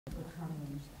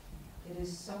becoming. It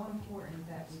is so important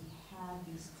that we have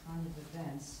these kind of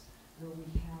events where we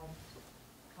have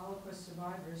Holocaust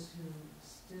survivors who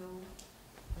still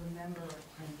remember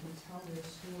and can tell their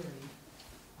story.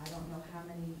 I don't know how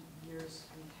many years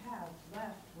we have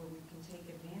left where we can take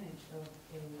advantage of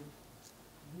a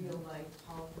real-life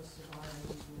Holocaust survivor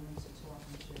who's willing to talk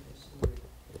and share their story.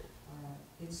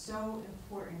 It's so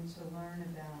important to learn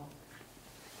about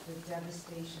the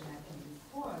devastation that can be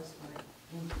caused by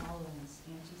intolerance,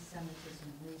 anti-Semitism,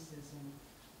 racism,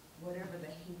 whatever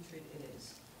the hatred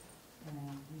is. And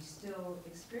we still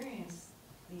experience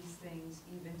these things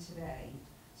even today.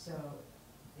 So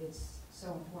it's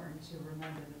so important to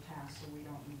remember the past so we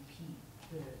don't repeat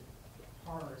the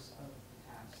horrors of the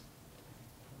past.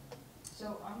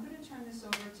 So I'm going to turn this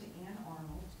over to Ann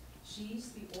Arnold.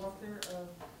 She's the author of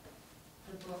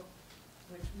the book,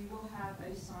 which we will have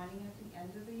a signing at the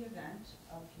end of the event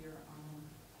up here on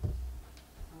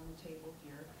the table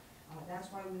here.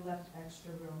 That's why we left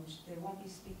extra room. They won't be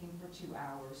speaking for 2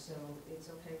 hours, so it's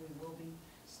okay. We will be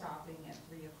stopping at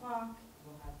 3 o'clock.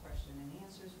 We'll have question and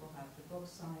answers. We'll have the book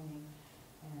signing.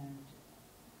 And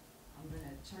I'm going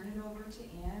to turn it over to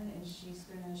Ann, and she's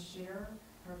going to share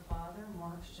her father,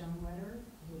 Mark Schonwetter,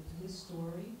 his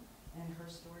story, and her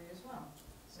story as well.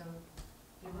 So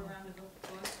give her a round of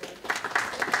applause.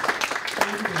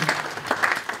 Thank you.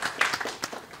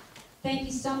 Thank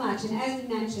you so much. And as we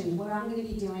mentioned, what I'm going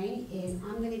to be doing is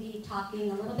I'm going to be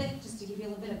talking a little bit, just to give you a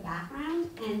little bit of background,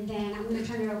 and then I'm going to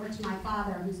turn it over to my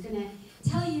father, who's going to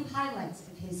tell you highlights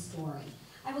of his story.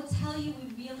 I will tell you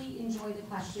we really enjoy the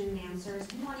question and answers.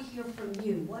 We want to hear from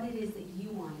you, what it is that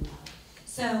you want to know.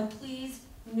 So please,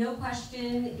 no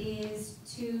question is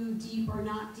too deep or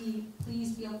not deep.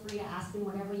 Please feel free to ask me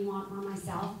whatever you want or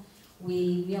myself.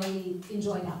 We really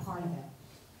enjoy that part of it.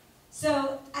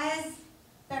 So as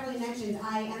Beverly mentioned,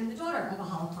 I am the daughter of a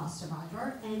Holocaust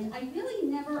survivor, and I really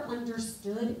never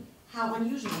understood how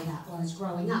unusual that was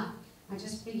growing up. I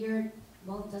just figured,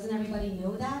 well, doesn't everybody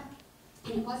know that?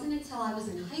 And it wasn't until I was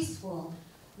in high school,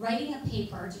 writing a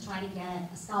paper to try to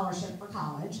get a scholarship for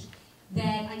college,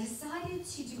 that I decided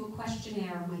to do a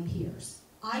questionnaire of my peers.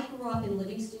 I grew up in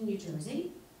Livingston, New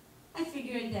Jersey. I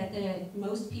figured that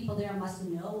most people there must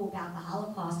know about the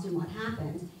Holocaust and what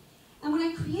happened. And when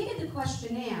I created the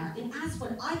questionnaire and asked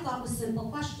what I thought was simple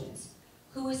questions,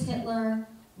 who is Hitler?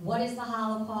 What is the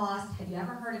Holocaust? Have you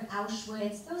ever heard of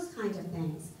Auschwitz? Those kinds of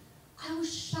things. I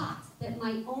was shocked that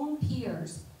my own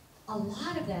peers, a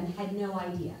lot of them had no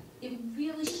idea. It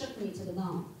really shook me to the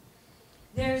bone.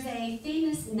 There's a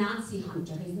famous Nazi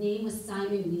hunter. His name was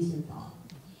Simon Wiesenthal.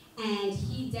 And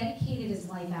he dedicated his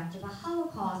life after the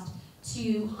Holocaust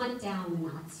to hunt down the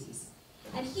Nazis.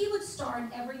 And he would start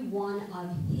every one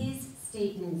of his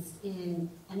statements in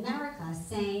America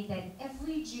saying that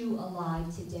every Jew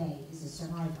alive today is a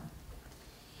survivor.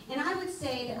 And I would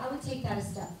say that I would take that a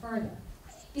step further.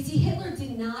 You see, Hitler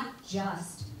did not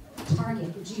just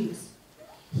target the Jews.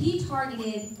 He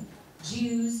targeted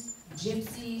Jews,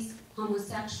 gypsies,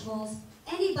 homosexuals,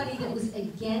 anybody that was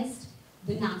against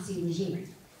the Nazi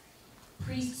regime.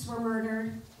 Priests were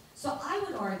murdered. So I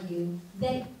would argue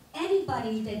that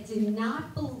anybody that did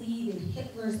not believe in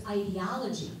Hitler's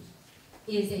ideology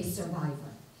is a survivor.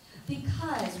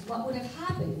 Because what would have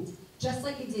happened, just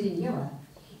like it did in Europe,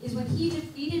 is when he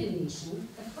defeated a nation,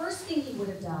 the first thing he would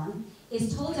have done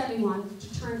is told everyone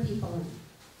to turn people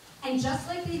in. And just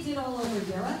like they did all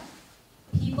over Europe,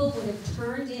 people would have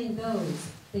turned in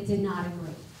those that did not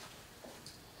agree.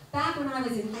 Back when I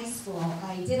was in high school,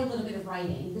 I did a little bit of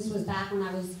writing. This was back when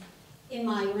I was in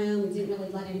my room and didn't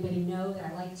really let anybody know that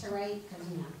I liked to write, because,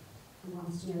 you know, who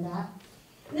wants to know that?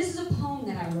 And this is a poem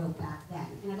that I wrote back then,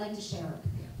 and I'd like to share it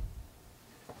with you.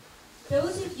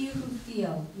 Those of you who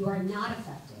feel you are not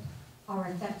affected are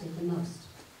affected the most.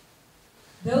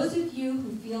 Those of you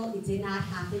who feel it did not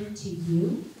happen to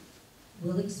you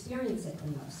will experience it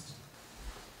the most.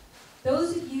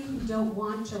 Those of you who don't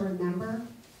want to remember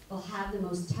will have the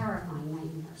most terrifying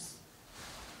nightmares.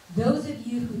 Those of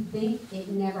you who think it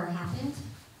never happened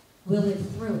will live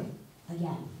through it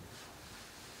again.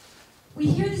 We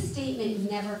hear the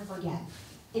statement, never forget.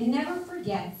 And never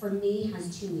forget, for me,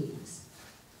 has two meanings.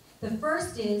 The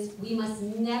first is, we must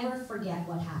never forget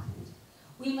what happened.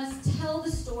 We must tell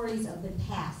the stories of the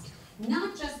past,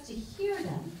 not just to hear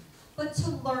them, but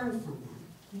to learn from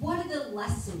them. What are the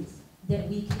lessons that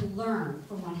we can learn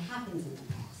from what happens in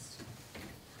the past?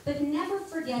 But never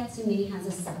forget, to me, has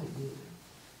a second meaning.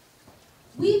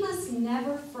 We must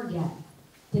never forget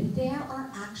that there are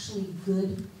actually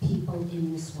good people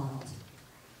in this world.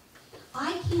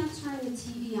 I can't turn the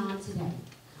TV on today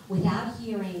without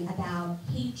hearing about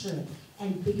hatred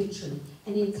and bigotry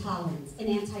and intolerance and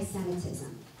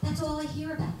anti-Semitism. That's all I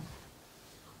hear about.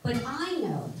 But I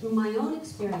know through my own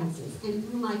experiences and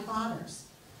through my father's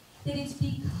that it's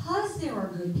because there are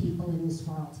good people in this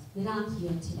world that I'm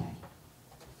here today.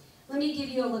 Let me give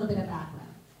you a little bit of background.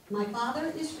 My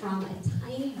father is from a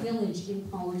tiny village in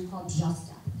Poland called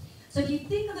Brzostek. So if you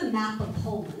think of a map of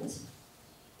Poland,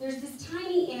 there's this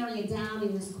tiny area down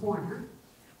in this corner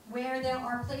where there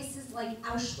are places like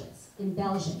Auschwitz in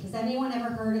Belgium. Has anyone ever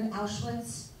heard of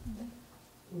Auschwitz?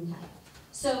 Okay.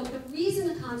 So the reason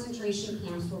the concentration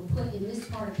camps were put in this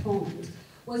part of Poland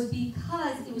was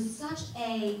because it was such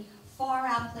a far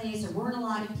out place, there weren't a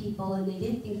lot of people, and they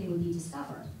didn't think they would be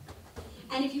discovered.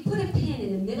 And if you put a pin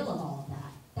in the middle of all of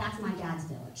that, that's my dad's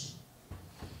village.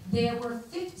 There were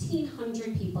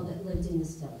 1,500 people that lived in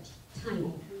this village,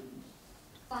 tiny.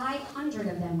 500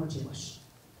 of them were Jewish.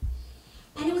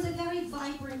 And it was a very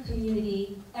vibrant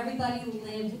community. Everybody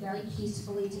lived very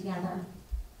peacefully together.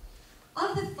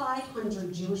 Of the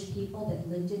 500 Jewish people that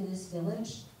lived in this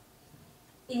village,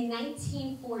 in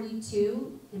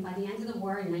 1942, and by the end of the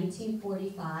war in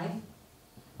 1945,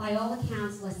 by all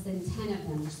accounts, less than 10 of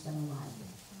them were still alive.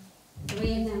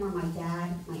 3 of them were my dad,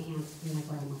 my aunt, and my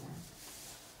grandmother.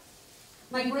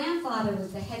 My grandfather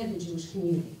was the head of the Jewish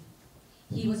community.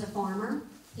 He was a farmer.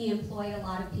 He employed a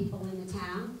lot of people in the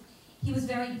town. He was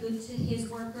very good to his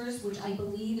workers, which I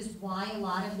believe is why a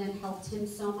lot of them helped him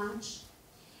so much.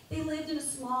 They lived in a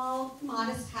small,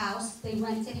 modest house. They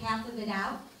rented half of it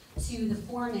out to the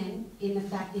foreman in the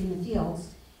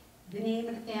fields. The name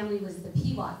of the family was the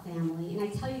Piwot family, and I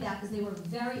tell you that because they were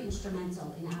very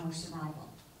instrumental in our survival.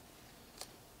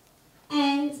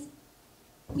 And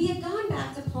we had gone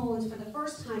back to Poland for the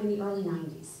first time in the early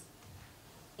 90s.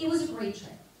 It was a great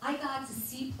trip. I got to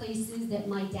see places that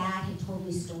my dad had told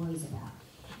me stories about.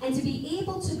 And to be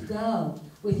able to go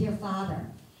with your father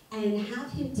and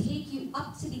have him take you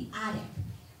up to the attic,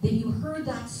 that you heard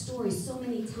that story so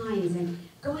many times, and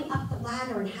going up the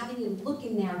ladder and having you look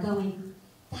in there going,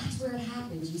 that's where it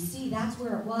happened, you see, that's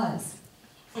where it was.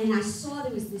 And I saw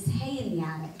there was this hay in the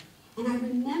attic. And I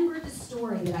remembered the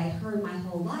story that I had heard my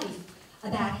whole life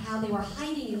about how they were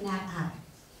hiding in that attic.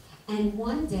 And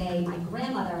one day, my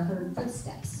grandmother heard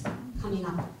footsteps coming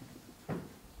up.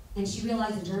 And she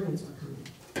realized the Germans were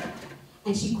coming.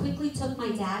 And she quickly took my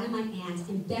dad and my aunt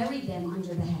and buried them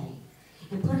under the hay.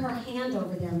 And put her hand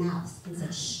over their mouths and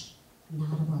said, shh,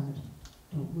 not a word.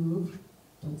 Don't move,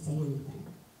 don't say anything.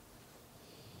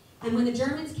 And when the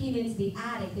Germans came into the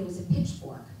attic, there was a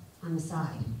pitchfork on the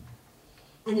side.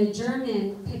 And the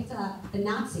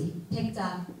Nazi picked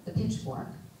up the pitchfork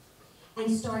and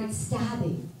started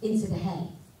stabbing into the hay.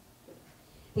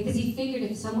 Because he figured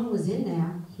if someone was in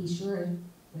there, he sure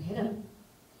would hit him.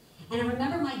 And I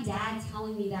remember my dad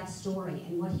telling me that story,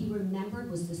 and what he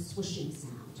remembered was the swishing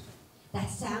sound. That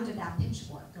sound of that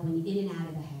pitchfork going in and out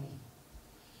of the hay.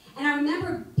 And I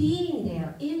remember being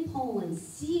there in Poland,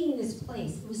 seeing this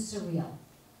place. It was surreal.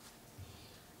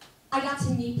 I got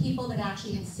to meet people that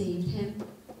actually had saved him,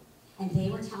 and they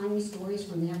were telling me stories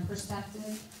from their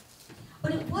perspective.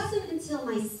 But it wasn't until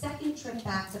my second trip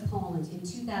back to Poland in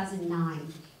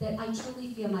 2009 that I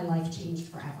truly feel my life changed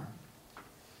forever.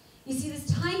 You see, this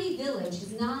tiny village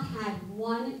has not had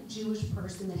one Jewish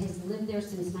person that has lived there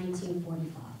since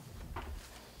 1945.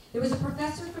 There was a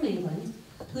professor from England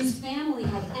whose family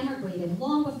had emigrated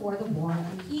long before the war,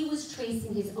 and he was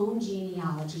tracing his own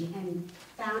genealogy and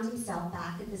found himself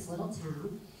back at this little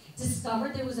town,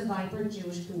 discovered there was a vibrant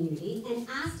Jewish community, and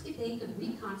asked if they could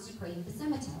reconsecrate the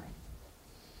cemetery.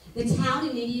 The town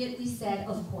immediately said,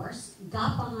 of course,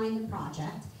 got behind the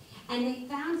project, and they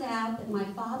found out that my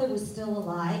father was still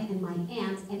alive and my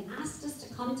aunt, and asked us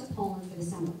to come to Poland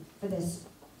for this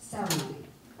ceremony.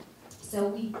 So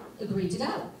we agreed to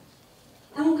go.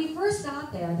 And when we first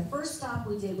got there, the first stop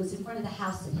we did was in front of the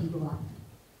house that he grew up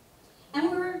in. And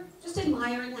we were just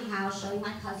admiring the house, showing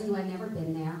my cousin who had never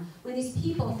been there, when these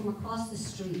people from across the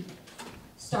street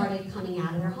started coming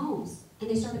out of their homes. And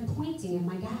they started pointing at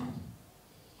my dad.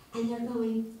 And they're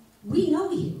going, we know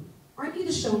you. Aren't you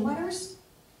the Schonwetters?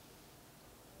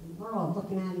 And we're all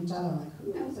looking at each other like,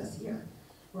 who knows us here?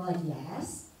 We're like,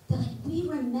 yes. They're like, we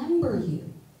remember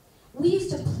you. We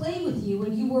used to play with you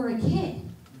when you were a kid.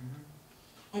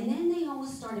 And then they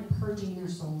almost started purging their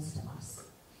souls to us.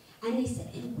 And they said,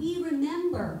 and we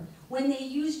remember when they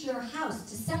used your house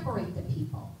to separate the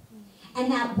people.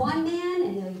 And that one man,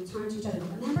 and they turned to each other,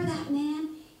 remember that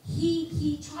man?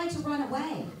 He tried to run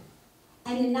away.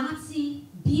 And the Nazi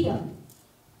beat him.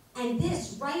 And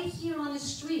this, right here on the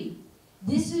street,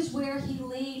 this is where he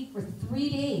laid for 3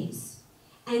 days.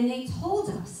 And they told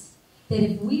us that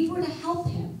if we were to help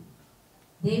him,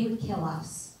 they would kill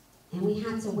us. And we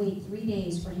had to wait 3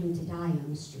 days for him to die on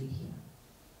the street here.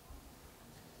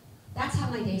 That's how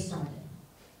my day started.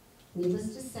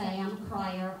 Needless to say, I'm a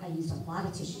crier. I used a lot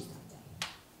of tissues that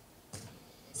day.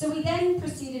 So we then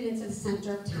proceeded into the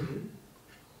center of town,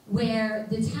 where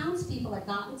the townspeople had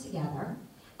gotten together,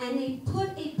 and they put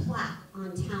a plaque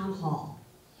on Town Hall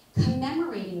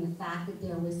commemorating the fact that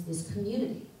there was this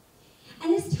community.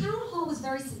 And this town hall was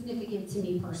very significant to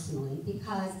me personally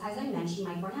because, as I mentioned,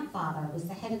 my grandfather was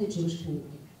the head of the Jewish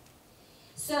community.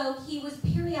 So he was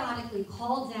periodically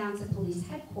called down to police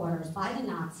headquarters by the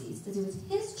Nazis because it was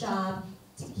his job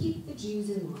to keep the Jews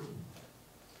in line.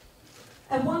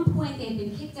 At one point, they had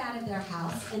been kicked out of their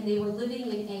house, and they were living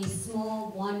in a small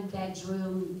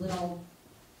one-bedroom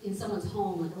in someone's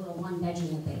home, like a little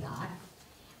one-bedroom that they got.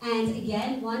 And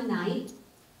again, one night,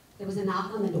 there was a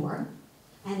knock on the door,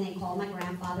 and they called my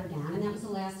grandfather down, and that was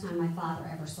the last time my father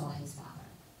ever saw his father.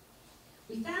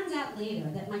 We found out later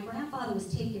that my grandfather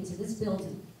was taken to this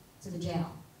building, to the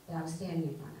jail that I was standing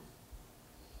in front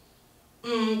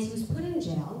of. And he was put in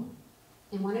jail,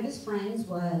 and one of his friends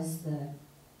was the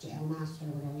jail master, or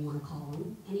whatever you want to call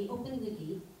him, and he opened the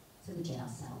gate to the jail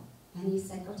cell, and he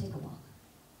said, "Go take a walk."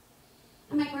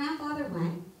 And my grandfather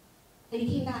went, and he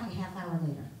came back a half hour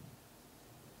later.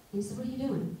 And he said, "What are you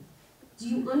doing? Do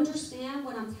you understand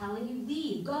what I'm telling you?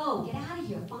 Leave, go, get out of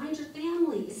here, find your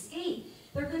family, escape.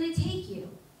 They're going to take you."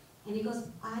 And he goes,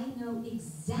 "I know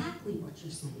exactly what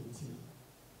you're saying to me.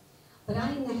 But I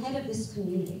am the head of this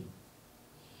community.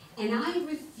 And I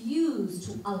refuse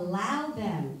to allow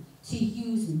them to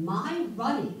use my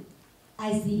running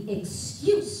as the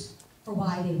excuse for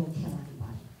why they will kill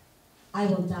everybody. I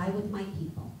will die with my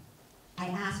people. I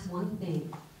ask one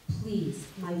thing, please,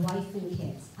 my wife and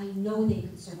kids, I know they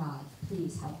could survive.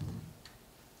 Please help them."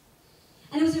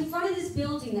 And it was in front of this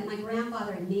building that my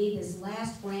grandfather had made this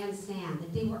last grand stand,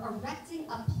 that they were erecting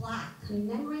a plaque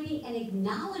commemorating and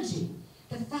acknowledging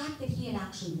the fact that he had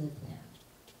actually lived there.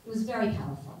 It was very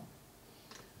powerful.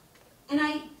 And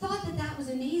I thought that that was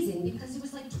amazing because it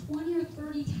was like 20 or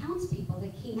 30 townspeople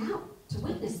that came out to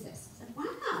witness this. I said,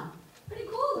 wow, pretty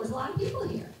cool, there's a lot of people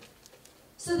here.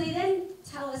 So they then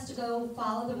tell us to go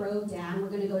follow the road down. We're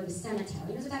going to go to the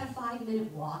cemetery. It was about a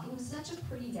 5-minute walk. It was such a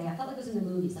pretty day. I felt like it was in the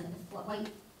movies, like the white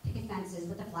picket fences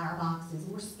with the flower boxes,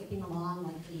 and we're skipping along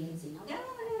like kids, you know, yeah,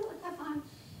 let's have fun.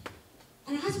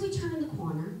 And as we turned the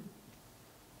corner,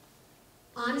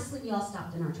 honestly, we all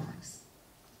stopped in our tracks.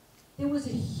 There was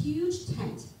a huge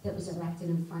tent that was erected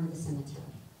in front of the cemetery.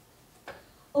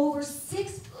 Over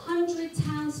 600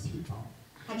 townspeople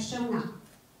had shown up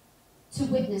to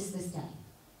witness this day.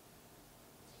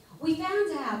 We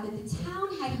found out that the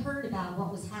town had heard about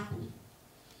what was happening.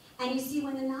 And you see,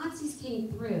 when the Nazis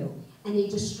came through and they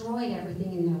destroyed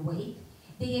everything in their wake,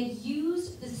 they had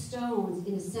used the stones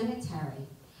in the cemetery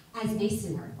as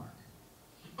masonry work.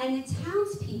 And the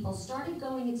townspeople started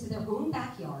going into their own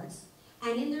backyards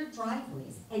and in their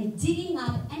driveways and digging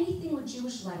up anything with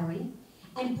Jewish lettering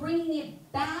and bringing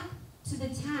it back to the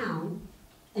town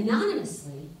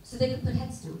anonymously so they could put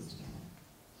headstones together.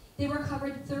 They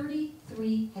recovered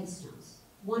 33 headstones,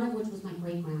 one of which was my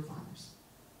great-grandfather's.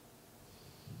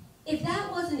 If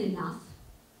that wasn't enough,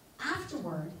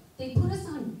 afterward, they put us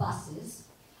on buses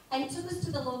and took us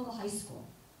to the local high school,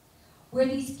 where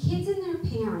these kids and their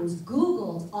parents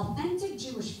Googled authentic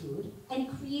Jewish food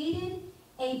and created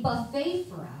a buffet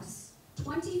for us,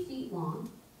 20 feet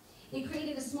long. They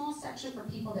created a small section for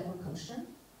people that were kosher.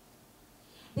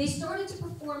 They started to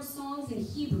perform songs in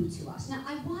Hebrew to us. Now,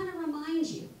 I want to remind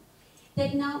you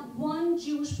that not one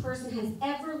Jewish person has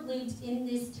ever lived in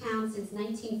this town since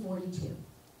 1942.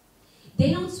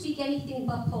 They don't speak anything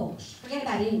but Polish. Forget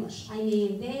about English. I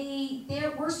mean,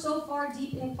 we're so far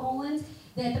deep in Poland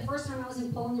that the first time I was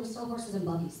in Poland, there were still horses and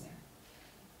buggies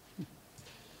there.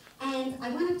 And I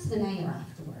went up to the mayor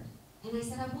afterward, and I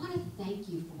said, "I want to thank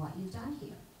you for what you've done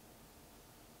here."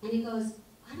 And he goes,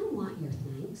 "I don't want your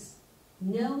thanks.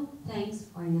 No thanks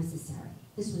are necessary.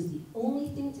 This was the only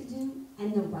thing to do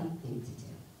and the right thing to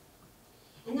do."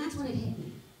 And that's when it hit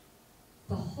me.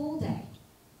 The whole day,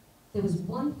 there was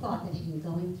one thought that had been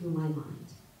going through my mind.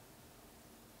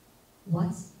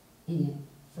 What's in it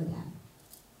for them?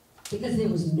 Because there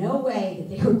was no way that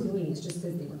they were doing this just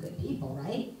because they were good people,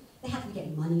 right? They had to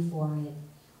get money for it,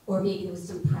 or maybe there was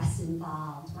some press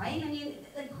involved, right? I mean,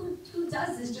 like, who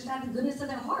does this just out of the goodness of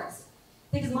their hearts?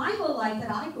 Because my whole life that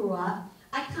I grew up,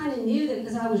 I kind of knew that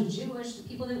because I was Jewish, the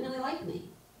people didn't really like me.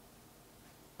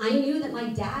 I knew that my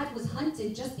dad was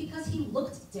hunted just because he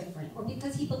looked different or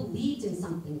because he believed in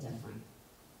something different.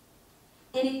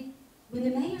 And when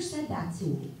the mayor said that to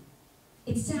me,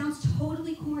 it sounds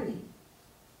totally corny,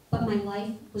 but my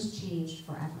life was changed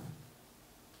forever.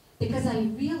 Because I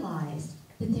realized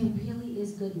that there really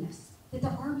is goodness, that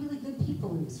there are really good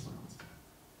people in this world.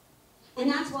 And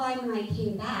that's why when I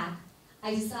came back,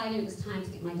 I decided it was time to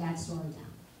get my dad's story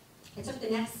down. I took the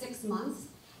next 6 months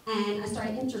and I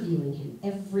started interviewing him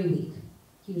every week.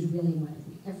 He was really annoyed with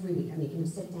me. Every week I'm making him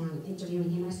sit down and interviewing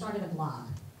him. And I started a blog.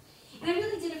 And I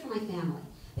really did it for my family,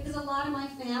 because a lot of my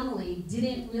family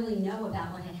didn't really know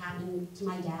about what had happened to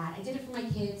my dad. I did it for my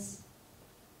kids.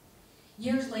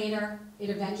 Years later, it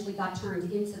eventually got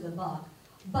turned into the book.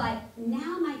 But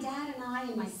now my dad and I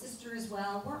and my sister as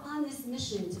well, we're on this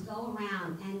mission to go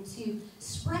around and to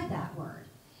spread that word,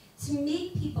 to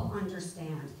make people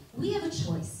understand. We have a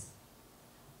choice.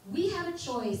 We have a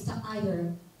choice to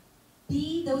either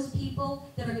be those people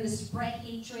that are going to spread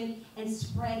hatred and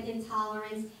spread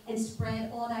intolerance and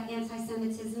spread all that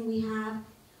anti-Semitism we have,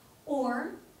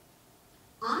 or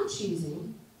I'm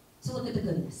choosing to look at the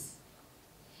goodness.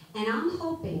 And I'm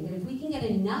hoping that if we can get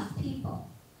enough people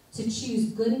to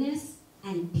choose goodness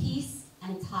and peace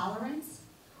and tolerance,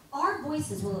 our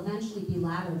voices will eventually be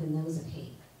louder than those of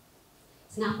hate.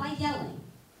 It's not by yelling,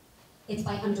 it's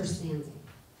by understanding.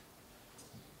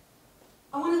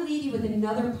 I want to leave you with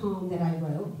another poem that I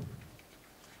wrote,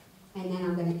 and then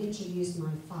I'm going to introduce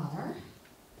my father.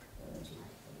 Go to my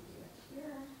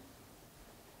here.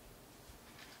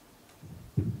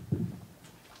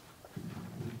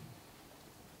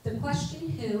 The question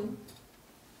who,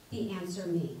 the answer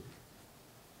me.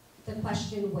 The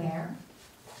question where,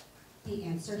 the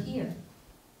answer here.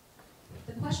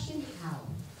 The question how,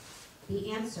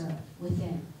 the answer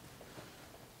within.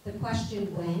 The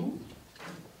question when,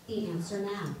 the answer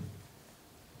now.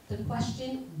 The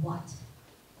question what,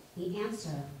 the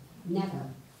answer never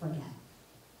forget.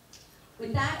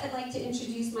 With that, I'd like to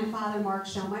introduce my father, Mark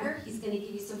Schonwetter. He's going to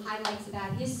give you some highlights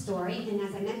about his story, and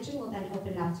as I mentioned, we'll then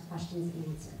open it up to questions and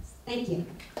answers. Thank you.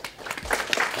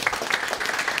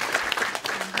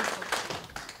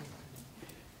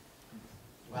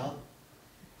 Well,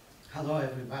 hello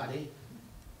everybody.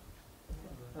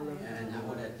 Hello. And I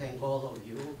want to thank all of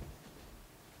you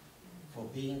for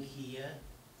being here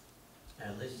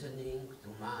and listening to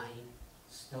my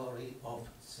story of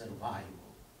survival.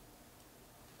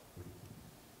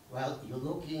 Well, you're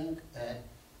looking at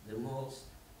the most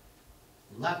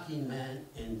lucky man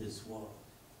in this world,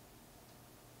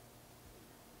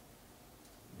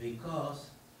 because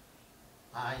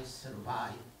I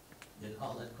survived the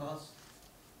Holocaust,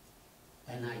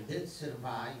 and I did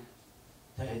survive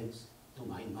thanks to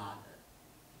my mother.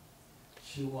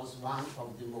 She was one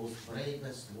of the most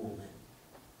bravest women,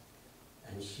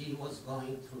 and she was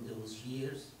going through those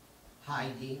years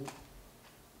hiding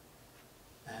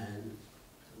and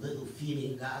little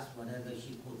feeding us, whatever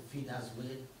she could feed us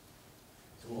with,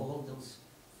 through all those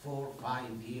 4 or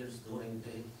 5 years during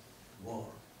the war.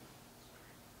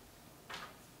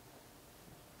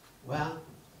 Well,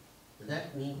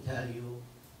 let me tell you,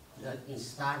 let me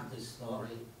start the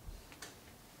story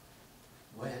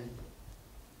when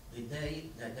the day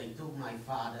that they took my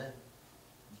father,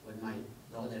 when my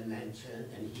daughter mentioned,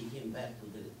 and he came back to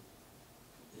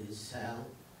the cell,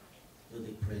 to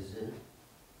the prison.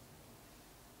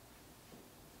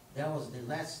 That was the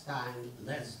last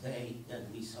day that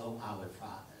we saw our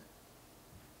father.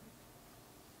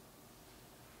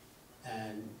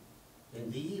 And in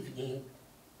the evening,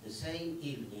 the same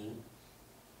evening,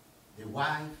 the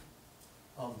wife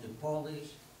of the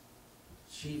Polish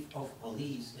chief of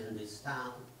police in this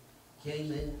town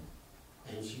came in,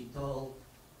 and she told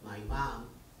my mom,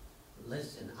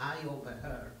 listen, I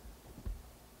overheard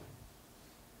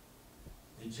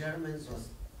the Germans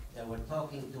they were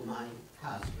talking to my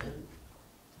husband,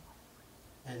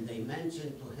 and they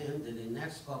mentioned to him that in the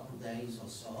next couple days or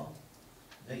so,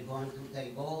 they're going to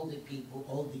take all the people,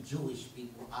 all the Jewish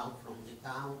people out from the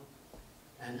town,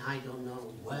 and I don't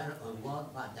know where or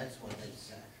what, but that's what they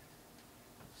said.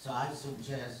 So I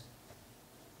suggest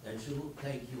that you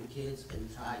take your kids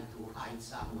and try to hide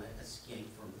somewhere, escape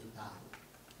from the town.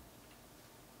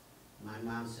 My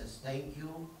mom says, thank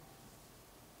you.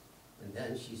 And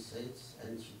then she sits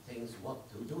and she thinks what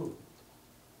to do.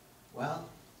 Well,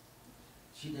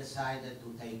 she decided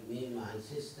to take me and my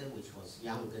sister, which was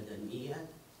younger than me yet,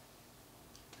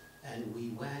 and we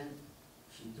went.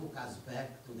 She took us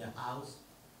back to the house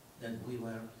that we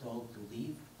were told to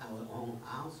leave, our own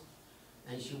house,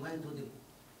 and she went to the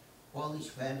Polish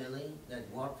family that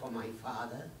worked for my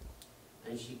father,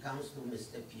 and she comes to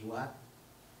Mr. Piwat,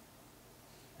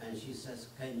 and she says,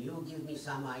 can you give me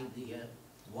some idea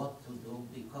what to do,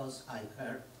 because I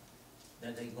heard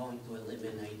that they're going to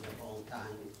eliminate the whole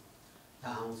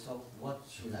town, so what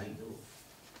should I do?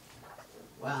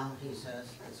 Well, he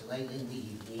says, it's late in the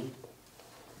evening.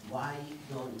 Why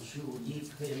don't you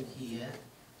leave him here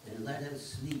and let him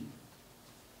sleep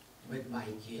with my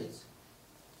kids?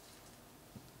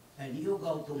 And you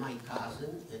go to my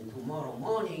cousin, and tomorrow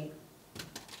morning,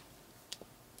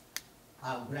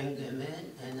 I'll bring him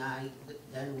in, and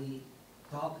then we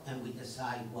talk and we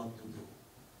decide what to do.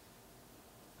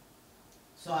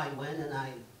 So I went and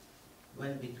I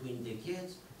went between the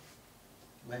kids,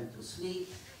 went to sleep.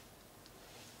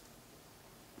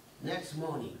 Next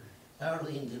morning,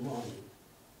 early in the morning,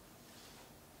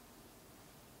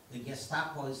 the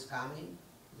Gestapo is coming,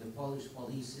 the Polish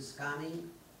police is coming,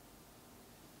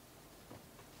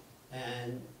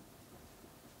 and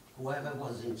whoever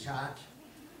was in charge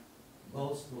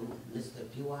goes to Mr.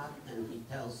 Piwat and he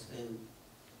tells him,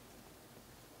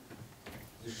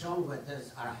 the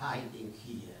Schonwetters are hiding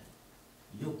here.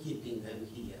 You're keeping them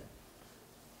here.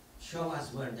 Show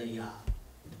us where they are.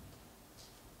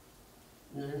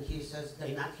 And he says,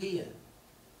 they're not here.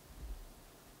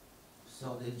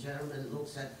 So the German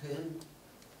looks at him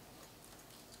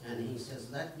and he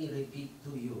says, let me repeat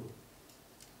to you.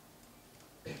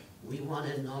 We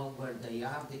want to know where they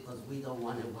are because we don't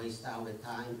want to waste our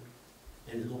time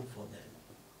and look for them.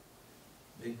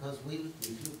 Because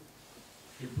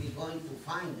if we're going to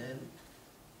find them,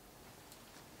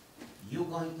 you're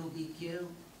going to be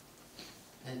killed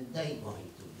and they're going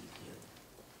to be killed.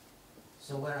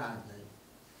 So where are they?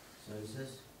 So he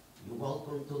says, you're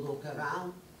welcome to look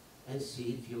around and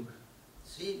see if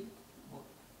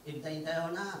they're there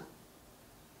or not.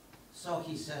 So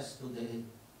he says to the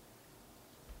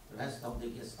rest of the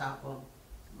Gestapo,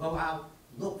 go out,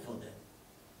 look for them.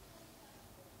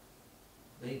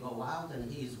 They go out and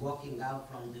he is walking out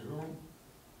from the room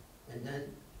and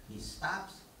then he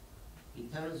stops, he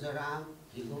turns around,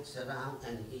 he looks around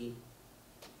and he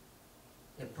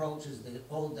approaches the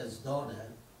oldest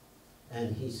daughter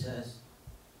and he says,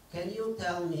 can you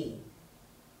tell me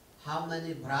how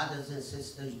many brothers and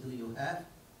sisters do you have?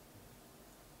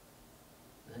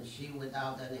 And she,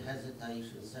 without any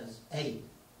hesitation, says, 8.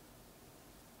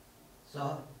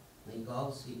 So he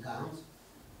goes, he counts,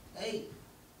 8.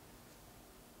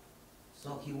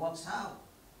 So he walks out.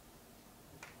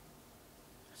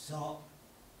 So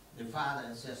the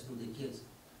father says to the kids,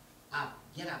 up,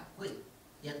 get up, quick,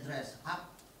 get dressed, up,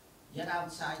 get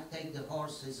outside, take the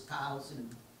horses, cows,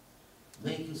 and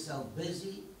make yourself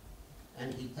busy.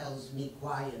 And he tells me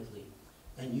quietly,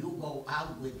 and you go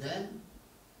out with them,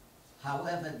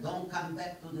 however, don't come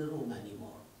back to the room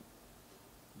anymore.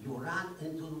 You run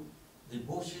into the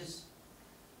bushes,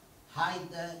 hide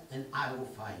there, and I will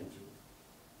find you.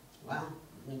 Well,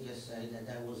 let me just say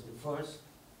that was the first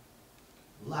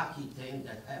lucky thing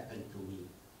that happened to me,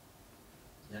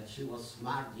 that she was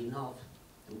smart enough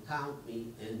to count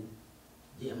me in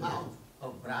the amount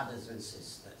of brothers and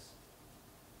sisters.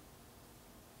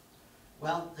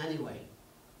 Well, anyway,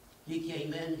 he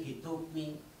came in, he took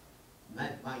me,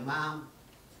 met my mom,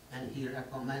 and he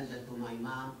recommended to my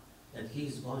mom that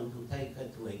he's going to take her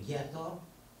to a ghetto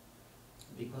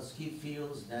because he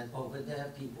feels that over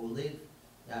there people live,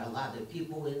 there are a lot of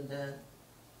people in there,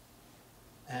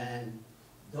 and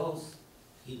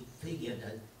he figured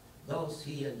that those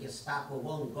here, Gestapo,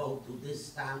 won't go to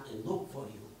this town and look for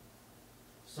you,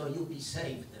 so you'll be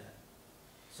safe there.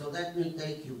 So let me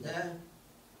take you there,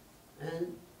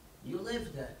 and you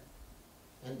live there.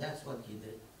 And that's what he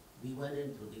did. We went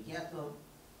into the ghetto,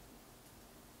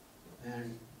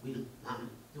 and Mom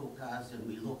took us and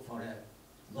we looked for a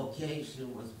location.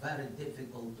 It was very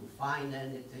difficult to find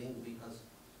anything because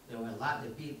there were a lot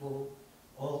of people.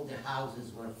 All the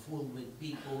houses were full with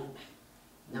people,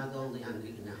 not only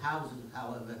in the houses,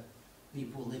 however,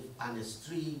 people lived on the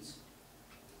streets.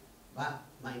 But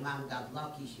my mom got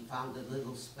lucky. She found a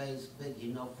little space big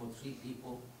enough for 3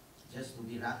 people just to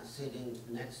be sitting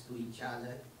next to each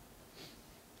other.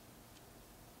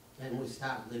 And we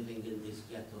started living in this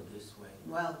ghetto this way.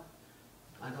 Well,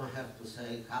 I don't have to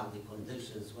say how the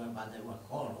conditions were, but they were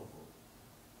horrible.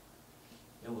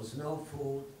 There was no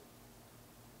food.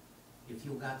 If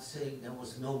you got sick, there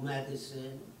was no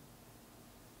medicine.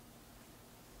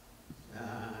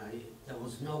 There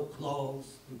was no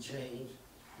clothes to change.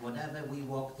 Whenever we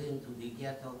walked into the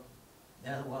ghetto,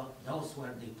 those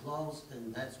were the clothes,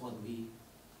 and that's what we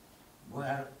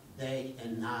wear day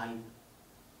and night.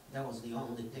 That was the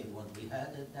only thing what we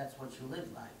had, and that's what you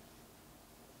lived like.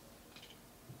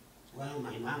 Well,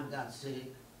 my mom got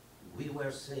sick, we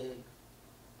were sick,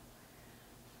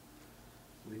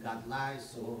 we got lice,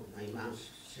 so my mom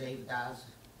shaved us.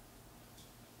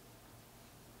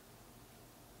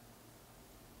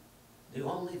 The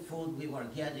only food we were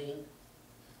getting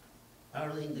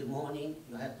Early in the morning,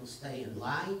 you had to stay in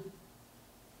line.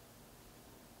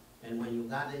 And when you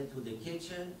got into the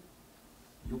kitchen,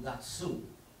 you got soup.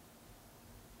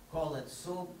 Call it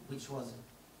soup, which was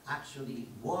actually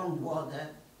warm water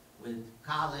with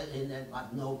color in it,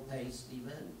 but no taste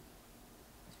even,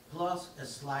 plus a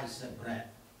slice of bread.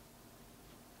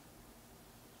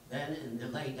 Then in the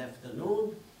late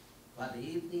afternoon, by the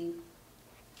evening,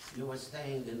 you were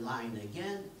staying in line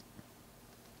again,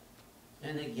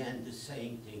 and again the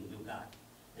same thing you got.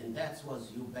 And that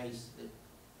was you based the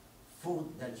food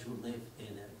that you lived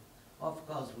in it. Of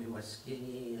course, we were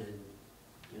skinny and,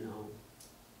 you know,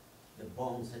 the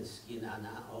bones and skin are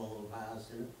not all of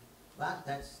us, but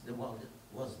that's what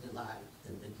was the life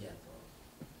in the ghetto.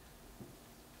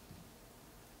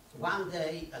 One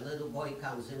day, a little boy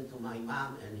comes into my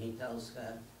mom and he tells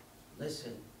her,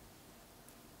 listen,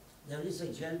 there is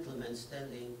a gentleman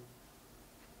standing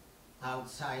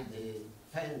outside the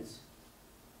fence,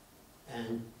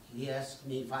 and he asked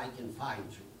me if I can find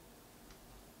you.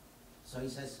 So he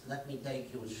says, let me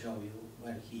take you and show you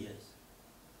where he is.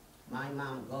 My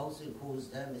mom goes, and who's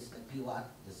there? Mr. Piwat,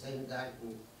 the same guy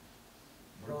who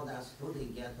brought us to the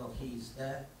ghetto, he's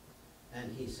there.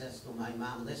 And he says to my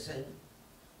mom, listen,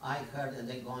 I heard that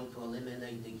they're going to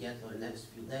eliminate the ghetto in the next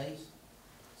few days,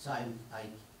 so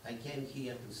I came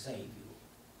here to save you.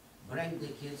 Bring the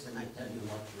kids and I tell you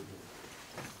what to do.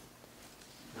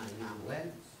 My mom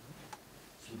went,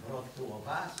 she brought 2 of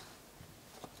us,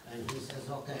 and he says,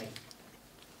 okay,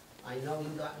 I know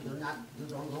you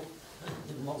don't look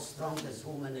the most strongest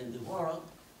woman in the world,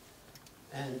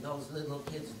 and those little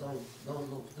kids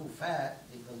don't look too fat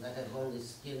because they have only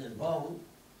skin and bone.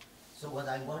 So what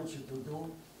I want you to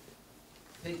do,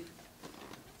 pick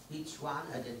each one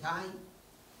at a time,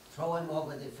 throw them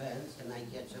over the fence, and I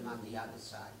catch them on the other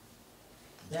side.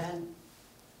 Then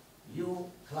you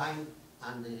climb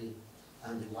on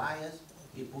the wires,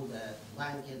 you put a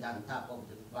blanket on top of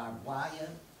the barbed wire,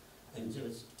 and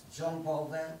just jump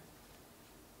over,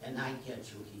 and I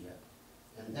catch you here.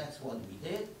 And that's what we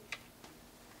did.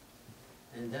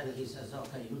 And then he says,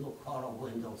 okay, you look horrible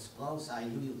in those clothes. I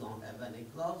knew you don't have any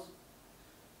clothes.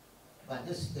 But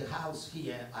this is the house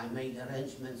here. I made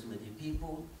arrangements with the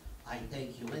people. I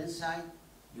take you inside.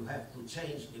 You have to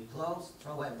change the clothes,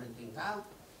 throw everything out.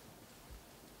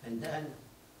 And then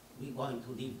we're going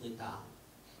to leave the town.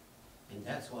 And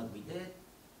that's what we did.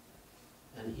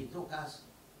 And he took us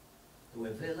to a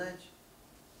village,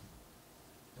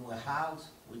 to a house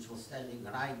which was standing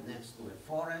right next to a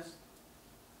forest.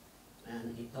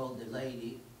 And he told the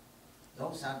lady,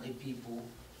 those are the people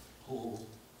who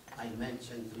I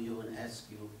mentioned to you and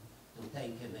asked you to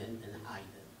take him in and hide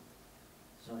him.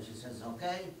 So she says,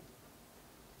 okay.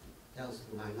 Tells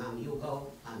to my mom, you go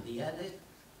on the attic,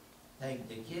 take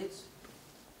the kids,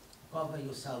 cover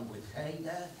yourself with hay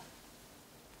there,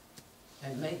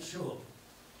 and make sure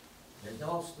that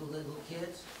those 2 little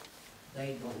kids,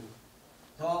 they don't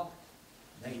talk,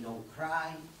 they don't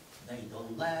cry, they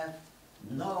don't laugh,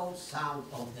 no sound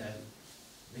of them,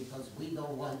 because we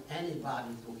don't want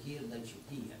anybody to hear that you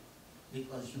hear,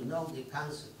 because you know the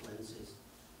consequences,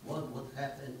 what would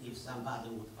happen if somebody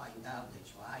would find out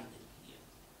that you're hiding here.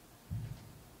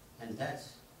 And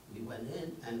that's, we went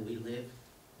in and we lived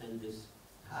in this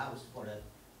house for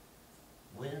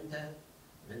a winter.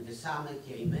 When the summer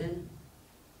came in,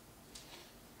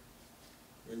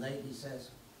 the lady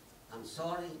says, I'm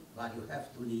sorry, but you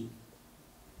have to leave,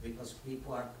 because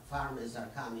farmers are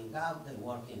coming out, they're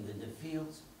working in the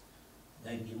fields,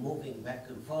 they be moving back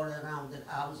and forth around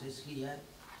the houses here,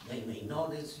 they may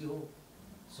notice you,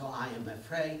 so I am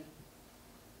afraid.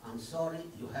 I'm sorry,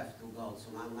 you have to go.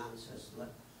 So my mom says,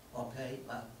 okay,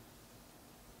 but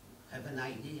have an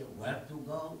idea where to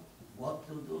go, what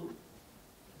to do?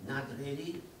 Not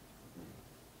really.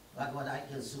 But what I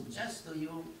can suggest to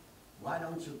you, why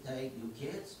don't you take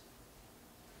your kids,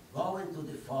 go into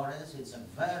the forest, it's a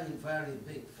very, very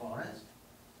big forest,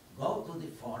 go to the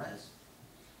forest,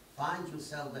 find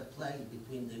yourself a place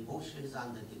between the bushes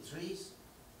under the trees,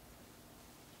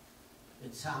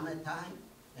 it's summertime,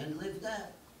 and live there.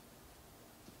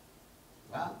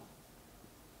 Well,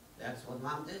 that's what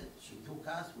Mom did. She took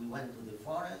us, we went to the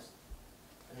forest,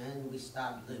 and we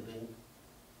started living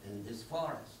in this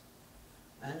forest.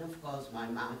 And of course, my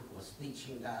mom was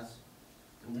teaching us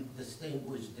to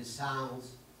distinguish the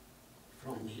sounds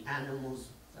from the animals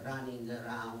running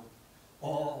around,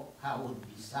 or how it would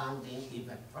be sounding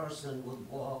if a person would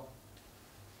walk,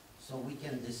 so we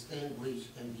can distinguish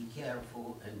and be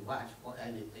careful and watch for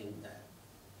anything there.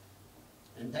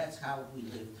 And that's how we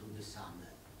lived through the summer.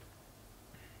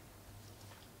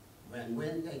 When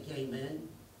winter came in,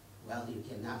 Well, you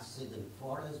cannot sit in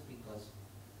forest because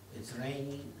it's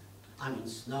raining,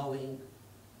 snowing,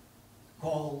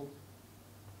 cold.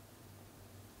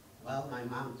 Well, my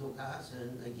mom took us,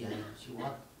 and again,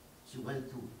 she went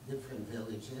to different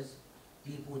villages,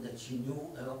 people that she knew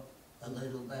a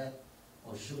little bit,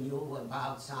 or she knew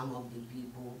about some of the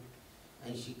people,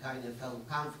 and she kind of felt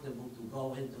comfortable to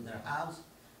go into their house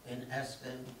and ask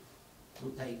them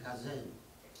to take us in.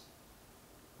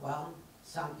 Well,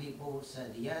 some people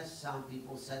said yes, some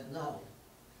people said no.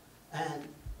 And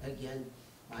again,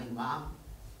 my mom,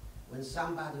 when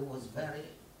somebody was very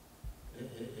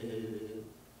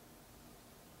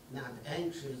not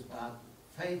anxious, but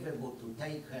favorable to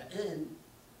take her in,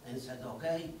 and said,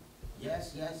 okay,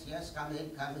 yes, yes, yes, come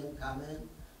in, come in, come in.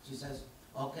 She says,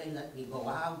 okay, let me go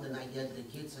out, and I get the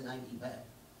kids, and I be back.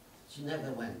 She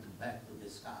never went back to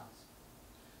this house.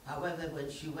 However,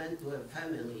 when she went to her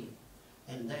family,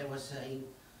 and they were saying,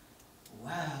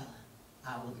 well,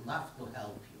 I would love to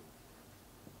help you.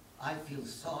 I feel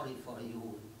sorry for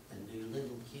you and your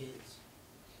little kids,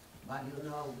 but you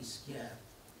know, we're scared.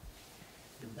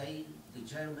 If the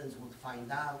Germans would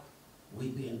find out,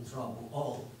 we'd be in trouble,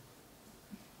 all.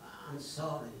 I'm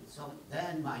sorry. So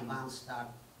then my mom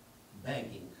started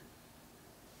begging.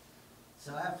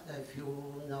 So after a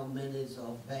few minutes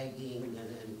of begging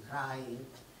and crying,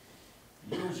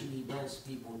 usually those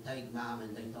people take mom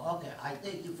and they go, okay, I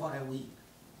take you for a week.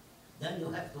 Then you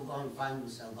have to go and find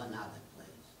yourself another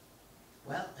place.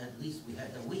 Well, at least we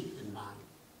had a week in mind.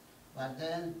 But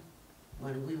then,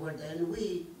 when we were there in a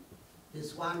week,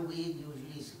 this 1 week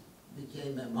usually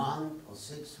became a month or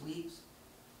 6 weeks.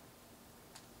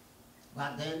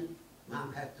 But then,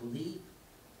 mom had to leave.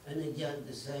 And again,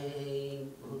 the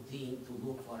same routine to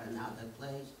look for another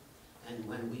place. And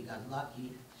when we got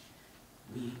lucky,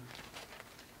 we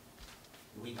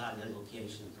got a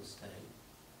location to stay.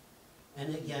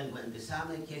 And again, when the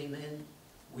summer came in,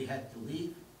 we had to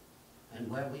leave. And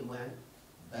where we went,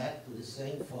 back to the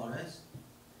same forest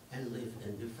and live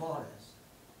in the forest.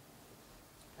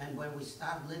 And when we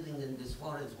started living in this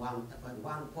forest, at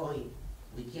one point,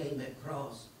 we came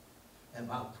across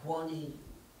about 20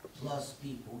 plus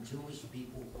people, Jewish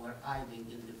people, who were hiding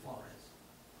in the forest.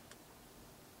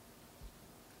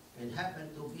 It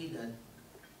happened to be that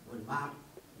when mom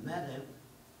met him,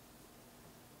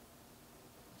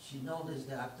 she noticed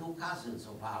there are 2 cousins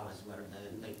of ours were there,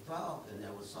 and they talked, and they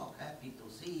were so happy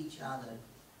to see each other.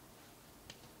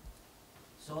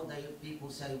 So people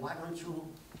say, why don't you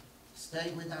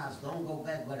stay with us? Don't go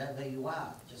back wherever you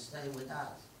are. Just stay with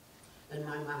us. And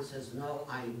my mom says, no,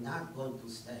 I'm not going to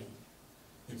stay.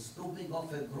 It's too big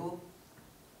of a group.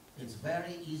 It's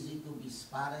very easy to be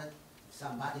spotted.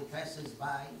 Somebody passes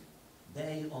by,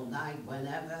 day or night,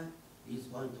 whenever, he's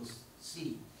going to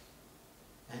see.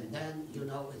 And then,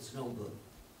 it's no good.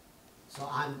 So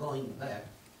I'm going back.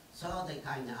 So they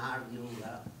kind of argue,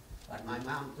 but my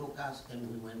mom took us and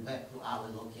we went back to our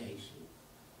location.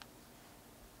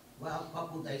 Well, a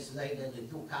couple days later, the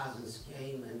 2 cousins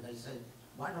came and they said,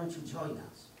 why don't you join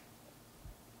us?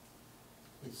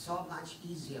 It's so much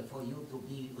easier for you to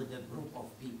be with a group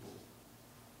of people.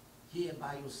 Here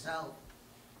by yourself,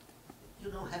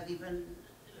 you don't have even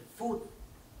food.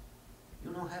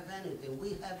 You don't have anything.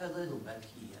 We have a little bit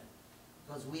here.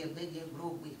 Because we're a bigger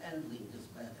group, we're handling this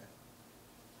better.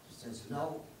 She says,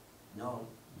 no, no,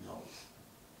 no.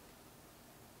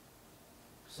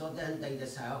 So then they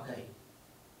decide, okay.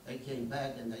 They came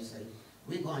back and they said,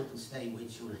 we're going to stay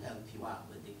with you and help you out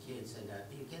with the kids, and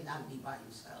you cannot be by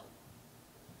yourself.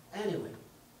 Anyway,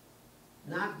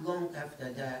 not long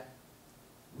after that,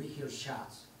 we hear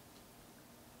shots.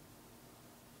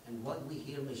 And what we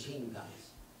hear, machine guns.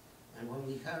 And when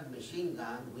we heard machine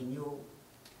gun, we knew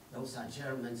those are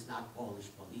Germans, not Polish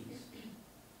police.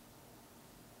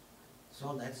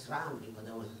 So let's run,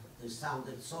 because they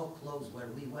sounded so close where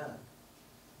we were.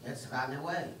 Let's run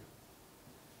away.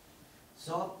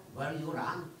 So, where you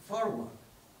run? Forward.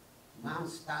 Mom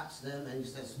stops them and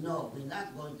says, no, we're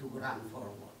not going to run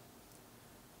forward.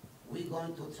 We're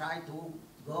going to try to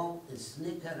go and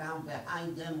sneak around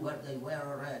behind them where they were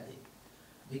already.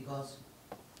 Because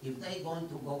if they're going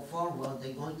to go forward,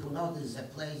 they're going to know there's a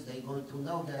place, they're going to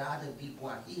know that other people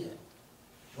are here.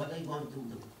 What are they going to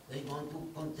do? They're going to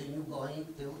continue going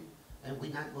till, and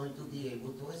we're not going to be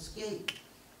able to escape.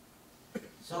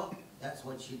 So, that's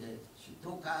what she did. She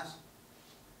took us,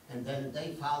 and then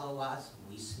they follow us.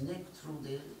 We sneaked through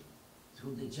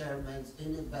the Germans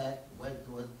in the back, went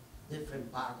to a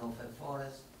different part of a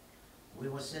forest. We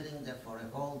were sitting there for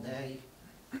a whole day.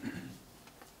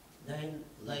 Then,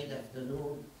 late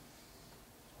afternoon,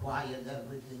 quiet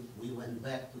everything, we went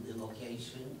back to the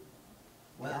location.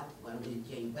 Well, when we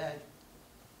came back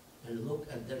and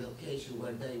looked at the location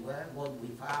where they were, what we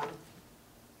found?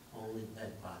 Only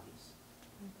dead bodies.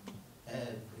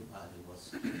 Everybody was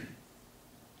killed.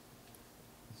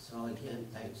 So again,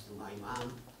 thanks to my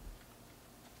mom,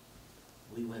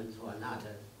 we went through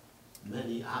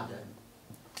many other,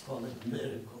 call it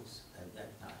miracles at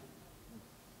that time.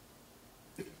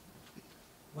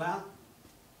 Well,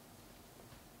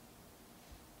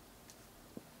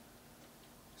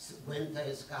 winter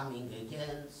is coming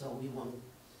again, so we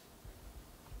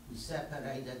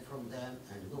separated from them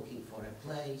and looking for a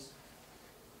place.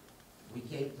 We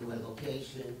came to a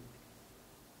location,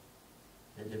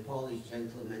 and the Polish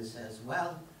gentleman says,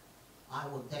 well, I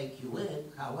will take you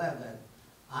in, however,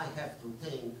 I have to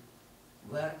think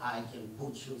where I can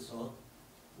put you so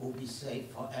it will be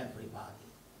safe for everybody.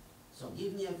 So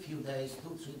give me a few days,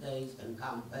 2-3 days, and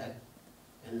come back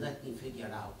and let me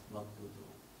figure out what to do.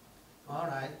 All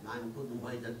right, mom couldn't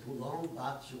wait too long,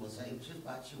 but she was anxious,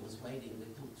 but she was waiting the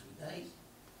 2-3 days.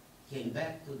 Came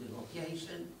back to the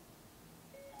location,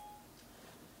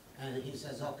 and he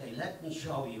says, okay, let me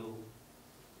show you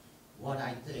what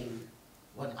I think,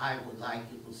 what I would like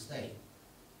you to stay.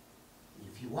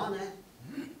 If you want it,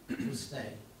 you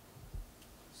stay.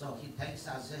 So he takes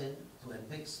us in to a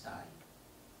pigsty,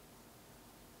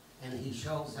 and he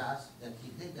shows us that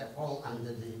he did a hole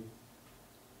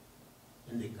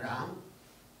in the ground,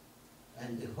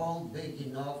 and the hole big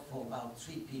enough for about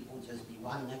 3 people, just be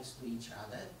one next to each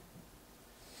other.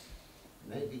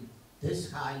 Maybe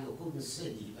this high, you couldn't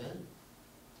sit even,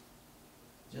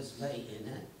 just lay in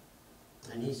it.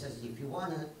 And he says, if you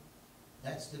want it,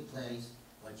 that's the place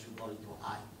what you're going to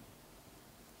hide.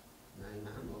 And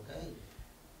I'm okay.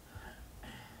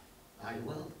 I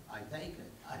will, I take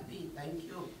it, thank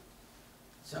you.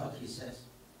 So he says,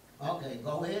 okay,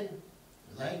 go in,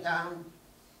 lay down.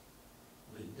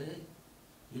 We did.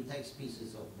 He takes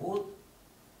pieces of wood,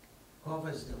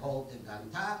 covers the whole thing on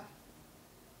top,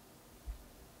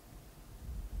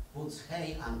 puts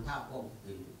hay on top of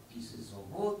the pieces of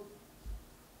wood,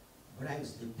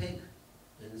 brings the pig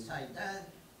inside there,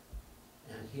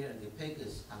 and here the pig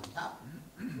is on top,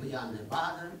 we on the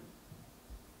bottom,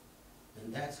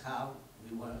 and that's how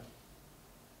we were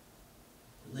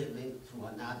living through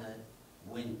another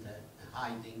winter,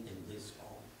 hiding in this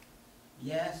hole.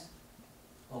 Yes,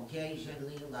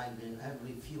 occasionally, like in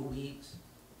every few weeks,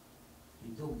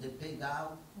 we took the pig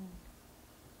out,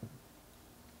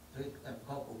 picked a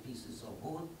couple pieces of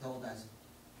wood, told us,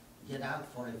 get out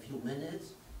for a few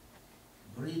minutes,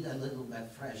 breathe a little bit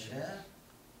fresh air,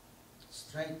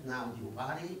 straighten out your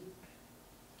body,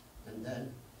 and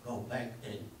then go back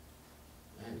in.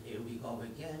 And here we go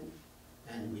again,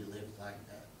 and we lived like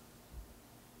that.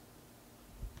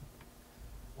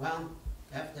 Well,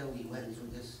 after we went through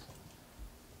this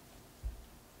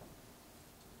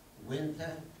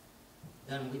winter,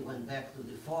 then we went back to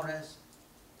the forest.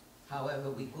 However,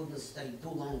 we couldn't stay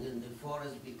too long in the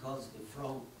forest because the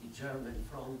front, the German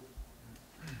front,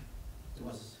 it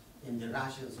was, and the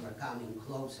Russians were coming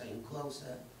closer and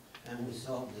closer, and we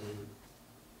saw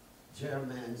the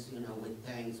Germans, you know, with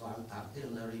tanks or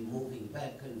artillery moving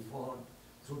back and forth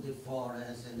through the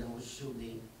forest, and they were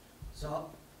shooting.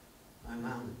 So, my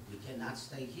mom, we cannot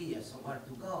stay here, so where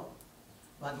to go?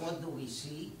 But what do we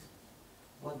see?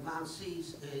 What mom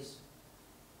sees is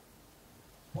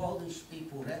Polish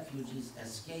people, refugees,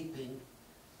 escaping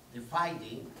the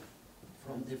fighting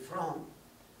from the front,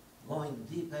 going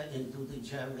deeper into the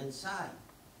German side.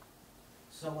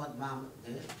 So what mom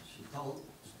did, she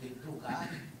took us,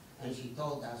 and she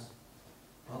told us,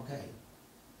 okay,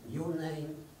 your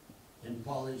name in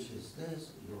Polish is this,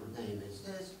 your name is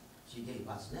this. She gave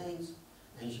us names,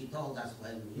 and she told us,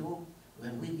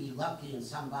 when we be lucky and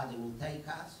somebody will take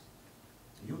us,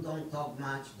 you don't talk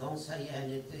much, don't say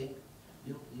anything.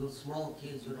 You small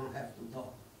kids, you don't have to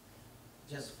talk.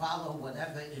 Just follow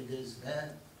whatever it is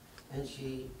there. And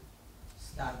she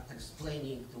started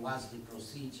explaining to us the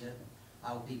procedure,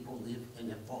 how people live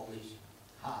in a Polish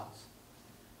house.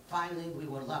 Finally, we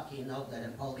were lucky enough that a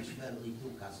Polish family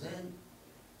took us in.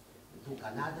 We took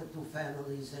another 2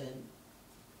 families in,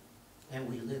 and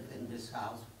we lived in this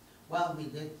house. Well, we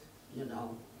did, you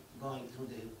know, going through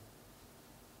the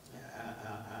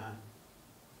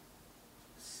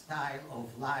style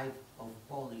of life of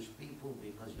Polish people,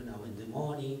 because, you know, in the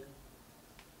morning,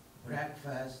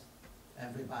 breakfast,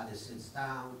 everybody sits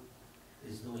down,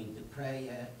 is doing the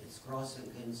prayer, is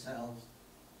crossing themselves.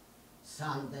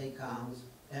 Sunday comes,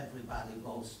 everybody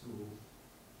goes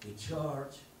to the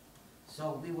church.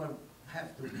 So we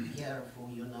have to be careful,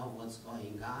 you know, what's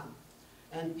going on.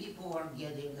 And people are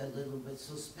getting a little bit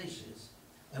suspicious.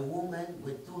 a woman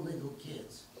with 2 little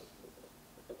kids.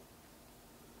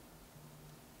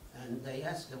 And they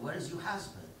asked her, where is your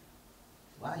husband?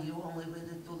 Why are you only with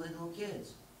the 2 little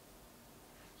kids?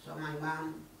 So my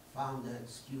mom found the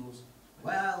excuse,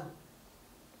 well,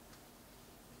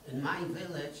 in my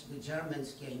village, the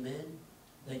Germans came in,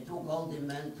 they took all the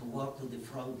men to work to the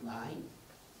front line,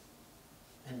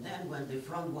 and then when the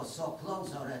front was so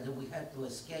close already, we had to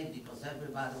escape because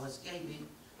everybody was escaping.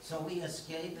 So we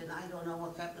escaped, and I don't know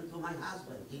what happened to my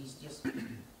husband. He's just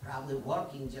probably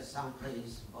working just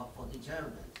someplace for the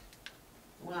Germans.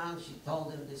 Well, she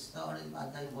told him the story,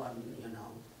 but they weren't, you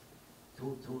know,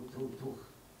 too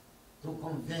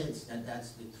convinced that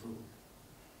that's the truth.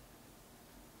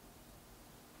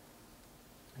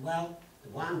 Well,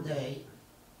 one day,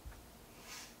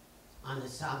 on a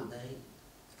Sunday,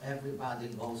 everybody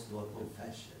goes to a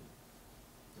confession,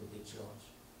 to the church.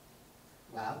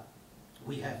 Well,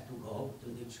 we have to go to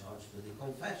the church to the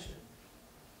confession.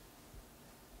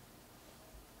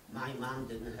 My mom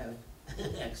didn't have,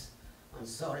 I'm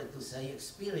sorry to say,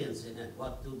 experience in it,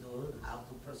 what to do and how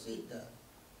to proceed there.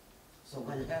 So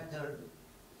when her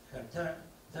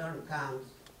turn comes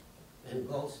and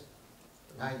goes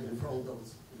right in front of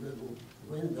the little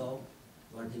window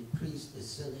where the priest is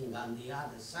sitting on the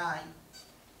other side,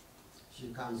 she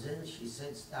comes in, she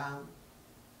sits down,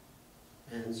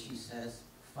 and she says,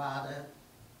 Father,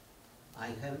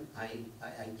 I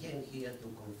came here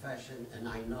to confession, and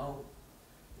I know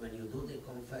when you do the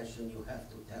confession, you have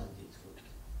to tell the truth.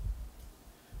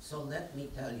 So let me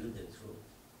tell you the truth.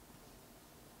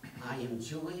 I am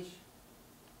Jewish.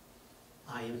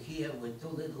 I am here with 2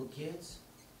 little kids,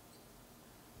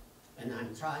 and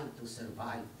I'm trying to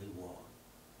survive the war.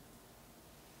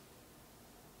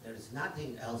 There is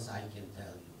nothing else I can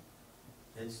tell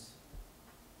you. It's,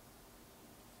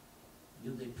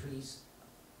 you the priest,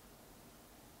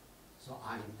 so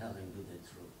I'm telling you the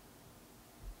truth.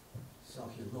 So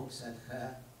he looks at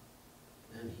her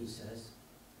and he says,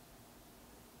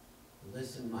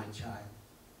 listen, my child,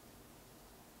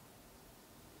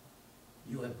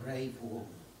 you're a brave woman.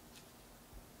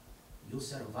 You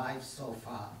survived so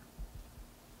far,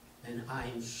 and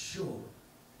I'm sure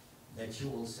that you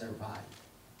will survive.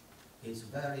 It's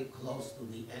very close to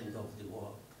the end of the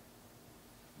war.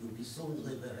 You'll be soon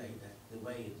liberated, the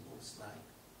way it looks like.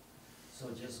 So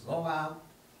just go out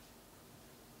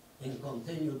and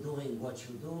continue doing what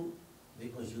you do,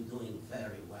 because you're doing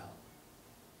very well.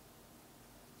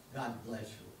 God bless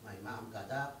you. My mom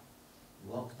got up,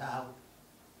 walked out,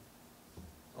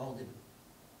 all the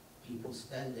people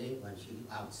standing when she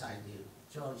outside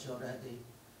the church already,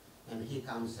 and he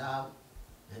comes out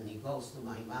and he goes to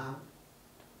my mom.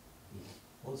 He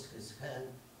puts his hand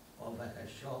over her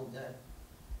shoulder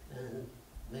and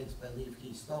makes believe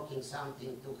he's talking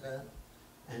something to her,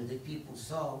 and the people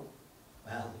saw,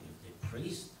 well, if the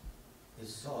priest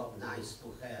is so nice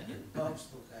to her and talks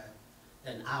to her,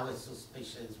 then our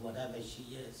suspicions, whatever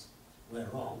she is, were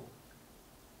wrong.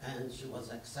 And she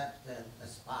was accepted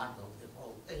as part of the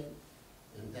whole thing,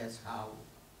 and that's how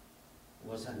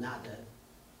was another,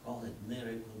 call it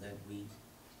miracle, that we,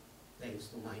 thanks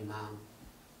to my mom,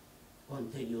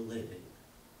 continue living.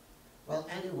 Well,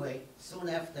 anyway, soon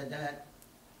after that,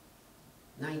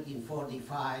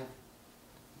 1945,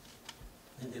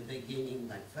 in the beginning,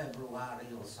 like February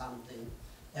or something,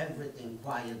 everything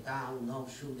quiet down, no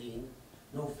shooting,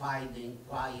 no fighting,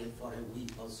 quiet for a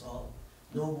week or so,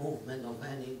 no movement of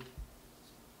any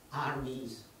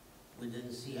armies, we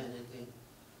didn't see anything.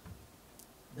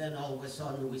 Then all of a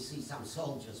sudden we see some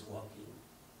soldiers walking.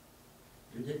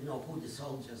 You didn't know who the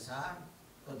soldiers are,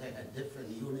 because they had different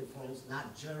uniforms,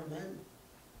 not German.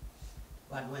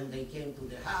 But when they came to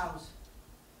the house,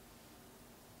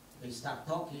 they start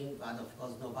talking, but of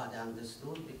course nobody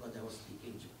understood because they were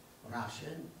speaking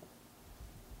Russian.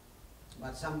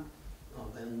 But some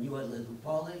of them knew a little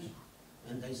Polish,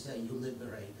 and they say, you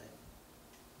liberated,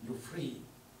 you're free,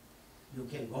 you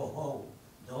can go home,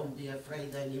 don't be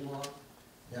afraid anymore,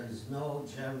 there is no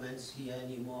Germans here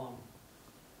anymore,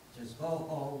 just go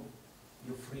home,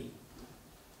 you're free.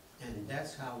 And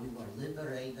that's how we were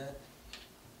liberated,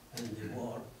 and the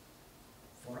war,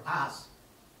 for us,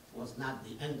 was not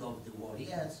the end of the war,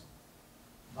 yes,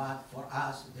 but for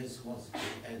us, this was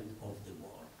the end of the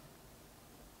war.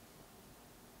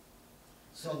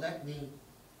 So let me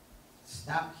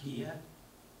stop here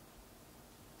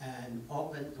and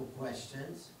open to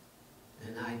questions,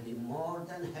 and I'd be more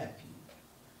than happy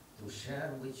to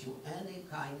share with you any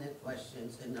kind of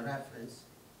questions in reference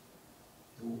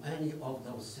to any of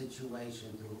those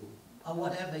situations, or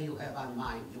whatever you have on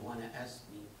mind you want to ask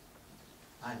me.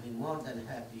 I'd be more than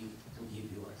happy to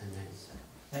give you an answer.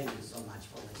 Thank you so much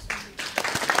for listening.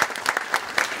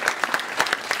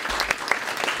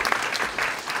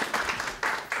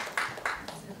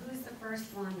 So who's the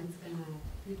first one that's gonna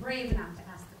be brave enough to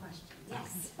ask the question?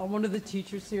 Yes. I'm one of the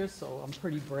teachers here, so I'm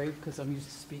pretty brave because I'm used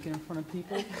to speaking in front of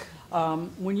people.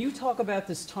 When you talk about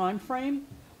this time frame,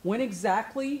 when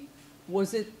exactly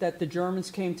was it that the Germans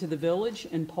came to the village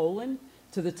in Poland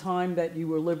to the time that you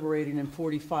were liberated in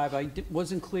 45?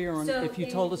 Wasn't clear on So if you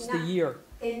in told us the year.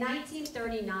 In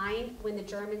 1939, when the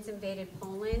Germans invaded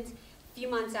Poland, a few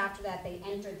months after that, they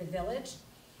entered the village.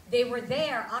 They were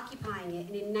there occupying it,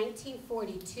 and in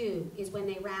 1942 is when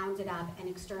they rounded up and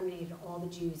exterminated all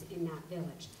the Jews in that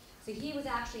village. So he was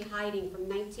actually hiding from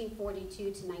 1942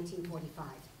 to 1945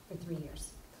 for 3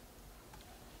 years.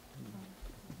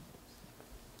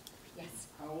 Yes.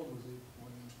 How old was he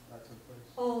when that took place?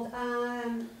 Old.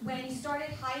 When he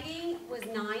started hiding was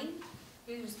 9.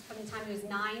 He was, from the time he was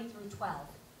 9 through 12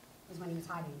 is when he was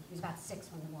hiding. He was about 6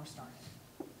 when the war started.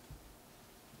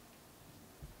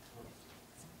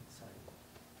 Sorry.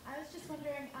 I was just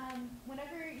wondering,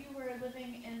 whenever you were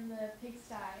living in the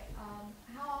pigsty,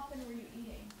 how often were you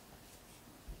eating?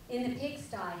 In the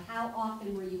pigsty, how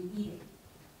often were you eating?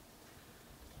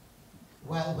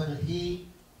 Well, when he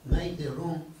made the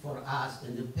room for us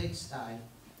in the pigsty,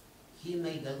 he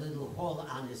made a little hole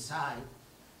on the side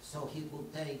so he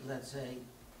could take, let's say,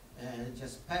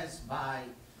 just pass by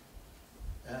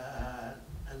a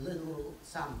little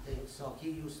something. So he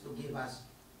used to give us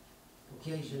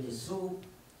occasionally soup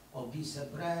or piece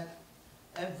of bread.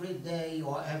 Every day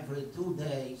or every 2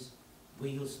 days, we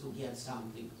used to get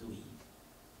something to eat.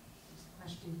 There's a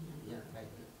question here. Yeah, right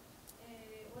there.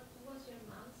 What was your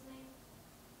mom's name?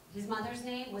 His mother's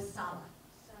name was Sala.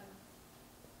 Sarah.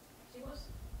 She was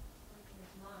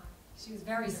smart. She was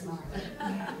very smart.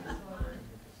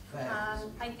 Very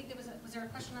I think there was there a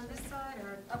question on this side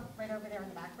or right over there in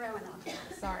the back row? And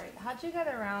Sorry, how'd you get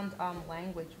around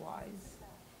language-wise?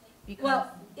 Because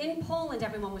well, in Poland,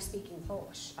 everyone was speaking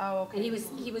Polish, oh, okay. and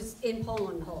he was in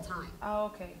Poland the whole time. Oh,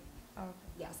 okay. Oh, okay.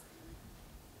 Yes.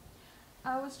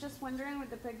 I was just wondering with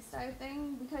the pigsty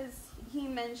thing, because he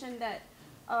mentioned that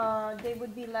they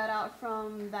would be let out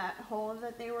from that hole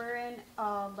that they were in,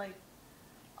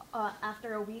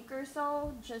 after a week or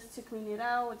so, just to clean it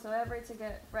out whatsoever, to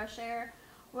get fresh air.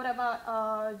 What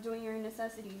about doing your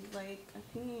necessities, like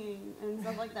peeing and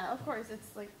stuff like that? Of course,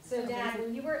 it's like... So, Dad,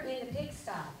 when you were in the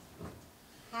pigsty,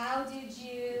 how did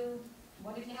you,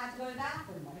 what if you had to go to the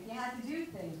bathroom? What if you had to do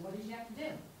things? What did you have to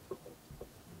do?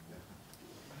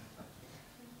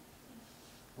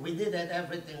 We did it,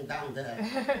 everything down there,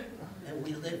 and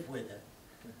we lived with it.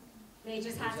 They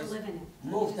just had to live in it.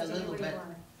 They Moved just a did little what they bit,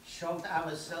 were. shoved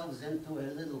ourselves into a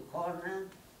little corner,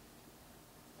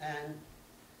 and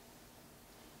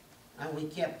we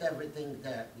kept everything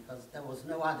there because there was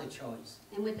no other choice.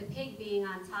 And with the pig being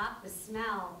on top, the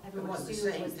smell, It everyone was the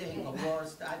assumed same was the thing, pig. or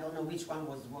worse. I don't know which one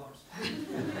was worse.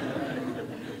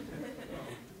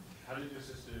 How did your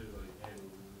sister handle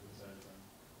it inside of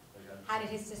them? How did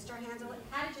his sister handle it?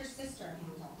 How did your sister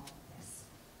handle all of this?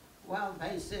 Well,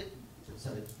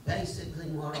 basically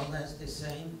more or less the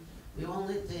same. The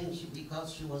only thing,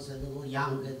 because she was a little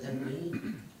younger than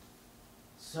me,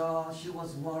 so she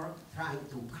was more trying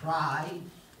to cry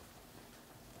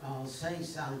or say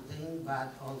something,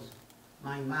 but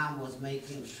my mom was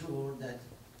making sure that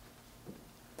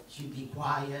she'd be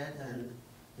quiet, and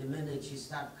the minute she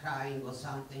started crying or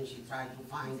something, she tried to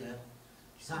find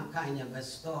some kind of a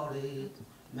story,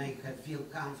 make her feel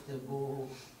comfortable,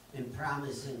 and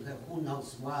promising her who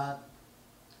knows what.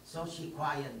 So she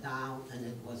quieted down, and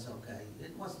it was okay.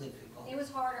 It was difficult. It was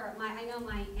harder. I know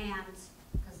my aunt,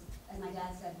 because as my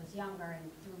dad said, was younger, and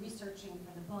through researching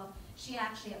for the book, she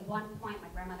actually at one point, my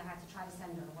grandmother had to try to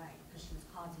send her away because she was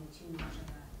causing too much of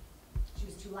she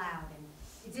was too loud. And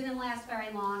it didn't last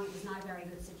very long. It was not a very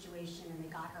good situation, and they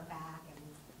got her back. And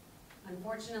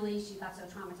unfortunately, she got so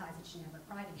traumatized that she never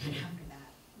cried again after that.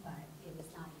 But it was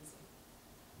not easy.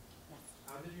 Yes.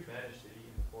 How did you manage to eat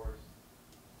in the forest?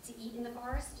 To eat in the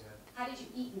forest? Yeah. How did you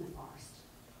eat in the forest?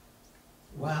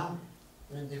 Well,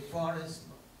 in the forest,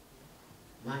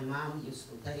 my mom used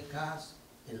to take us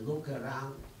and look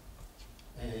around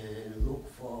and look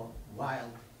for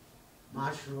wild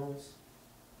mushrooms,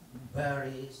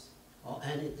 berries, or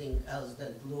anything else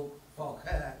that looked for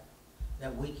her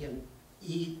that we can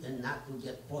eat and not to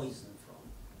get poisoned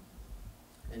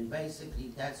from. And basically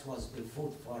that was the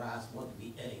food for us, what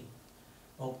we ate.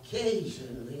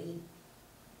 Occasionally,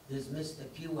 this Mr.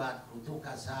 Pewat who took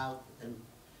us out and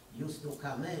used to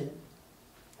come in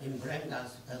and bring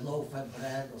us a loaf of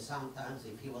bread, or sometimes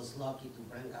if he was lucky to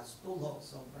bring us 2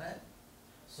 loaves of bread.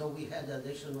 So we had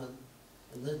additional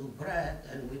a little bread,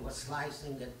 and we were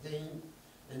slicing it thin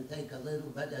and take a little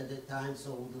bit at a time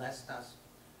so it would last us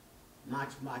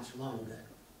much, much longer.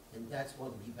 And that's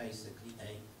what we basically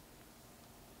ate.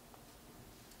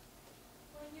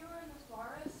 When you were in the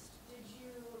forest, did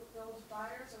you build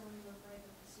fires, or were you afraid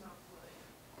that the smoke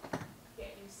would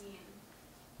get you seen?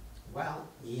 Well,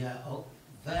 yeah,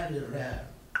 very rare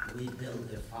we build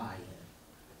a fire.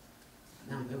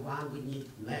 Number one, we need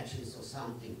matches or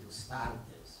something to start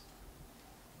this.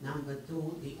 Number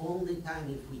two, the only time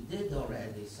if we did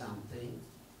already something,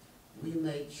 we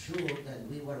made sure that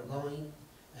we were going,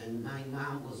 and my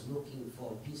mom was looking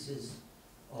for pieces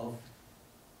of,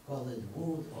 call it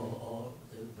wood or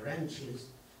the branches,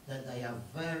 that they are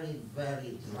very,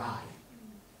 very dry.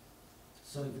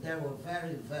 So if they were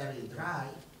very, very dry,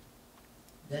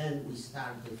 then we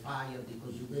start the fire,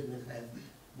 because you didn't have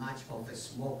much of a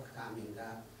smoke coming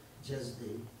up, just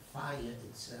the fire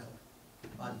itself.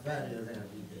 But very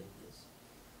rarely did this.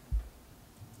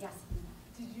 Yes.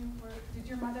 Did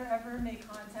your mother ever make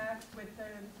contact with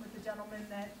the gentleman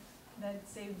that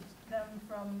saved them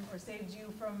from, or saved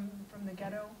you from the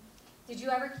ghetto? Did you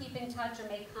ever keep in touch or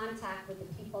make contact with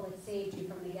the people that saved you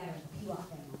from the ghetto, the Piwa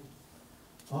family?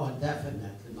 Oh,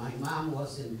 definitely. My mom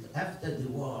was after the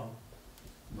war,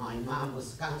 my mom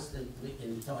was constantly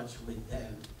in touch with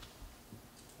them.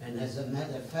 And as a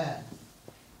matter of fact,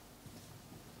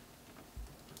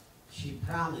 she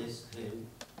promised him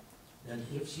that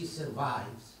if she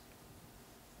survives,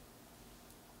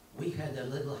 we had a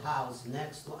little house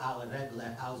next to our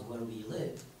regular house where we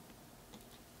live.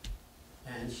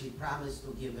 And she promised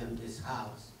to give him this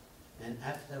house. And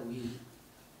after we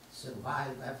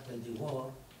survived after the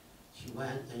war, she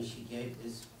went and she gave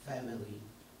this family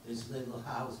this little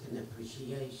house in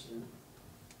appreciation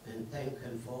and thank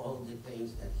him for all the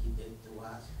things that he did to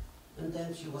us. And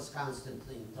then she was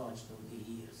constantly in touch through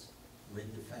the years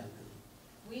with the family.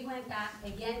 We went back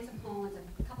again to Poland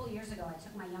a couple of years ago. I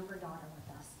took my younger daughter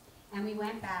with us. And we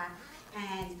went back,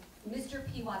 and Mr.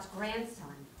 Piwat's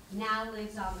grandson now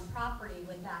lives on the property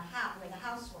with that house, where the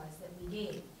house was that we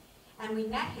gave. And we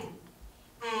met him.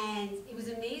 And it was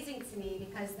amazing to me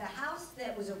because the house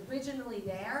that was originally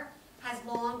there has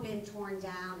long been torn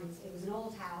down. It was an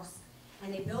old house,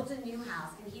 and they built a new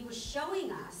house. And he was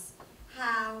showing us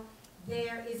how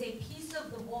there is a piece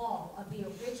of the wall of the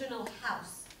original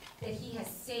house that he has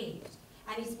saved.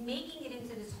 And he's making it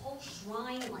into this whole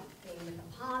shrine-like thing with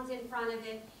a pond in front of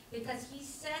it, because he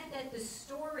said that the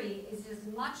story is as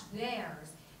much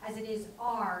theirs as it is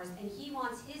ours, and he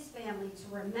wants his family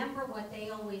to remember what they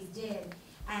always did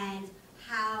and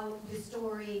how the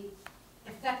story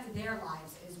affected their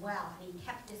lives as well. And he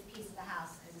kept this piece of the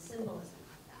house as a symbolism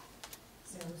like that.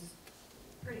 So it was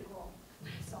pretty cool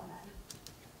when I saw that.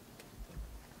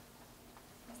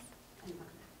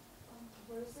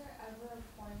 Was there ever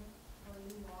a point where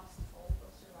you lost hope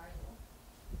of survival?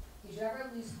 Did you ever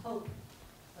lose hope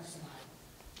for survival?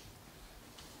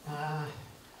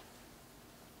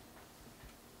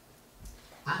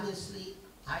 Honestly,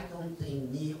 I don't think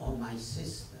me or my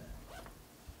sister,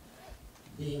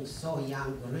 being so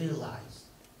young, realized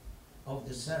of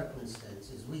the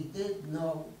circumstances. We did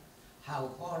know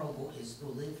how horrible it is to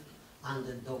live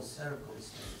under those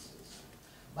circumstances,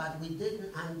 but we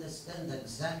didn't understand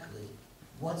exactly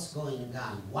what's going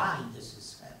on, why this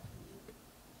is happening.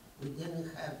 We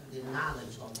didn't have the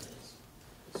knowledge of this.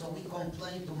 So we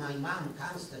complained to my mom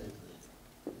constantly.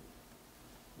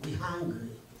 We hungry,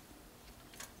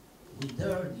 we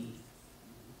dirty,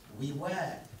 we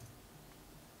wet.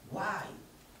 Why?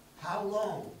 How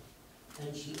long?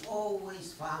 And she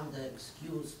always found the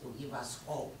excuse to give us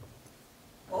hope.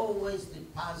 Always the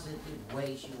positive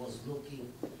way she was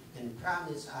looking and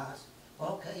promised us,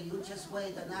 okay, you just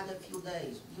wait another few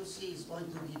days. You see it's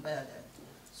going to be better.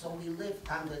 So we lived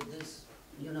under this,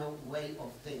 way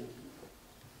of thinking.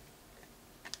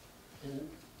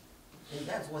 And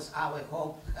that was our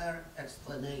hope, her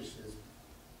explanations,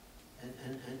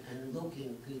 and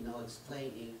looking,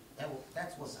 explaining,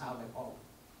 that was our hope.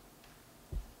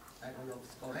 I don't know if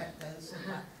it's correct answer,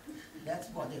 but that's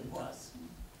what it was.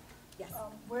 Yes.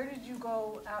 Where did you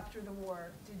go after the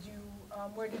war?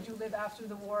 Where did you live after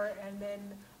the war, and then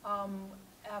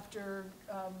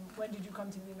when did you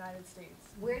come to the United States?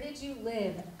 Where did you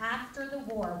live after the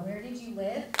war? Where did you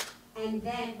live? And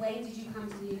then when did you come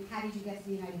to how did you get to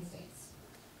the United States?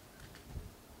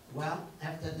 Well,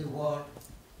 after the war,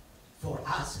 for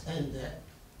us ended,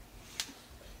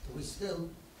 we still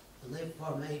lived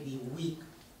for maybe a week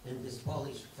in this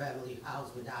Polish family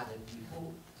house with other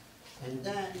people. And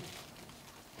then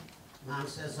Mom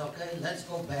says, okay, let's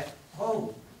go back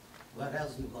home. Where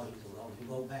else are you going to go? You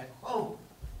go back home.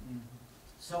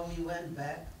 So we went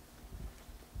back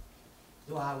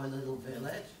to our little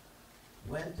village,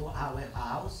 went to our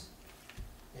house,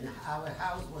 and our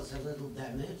house was a little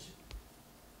damaged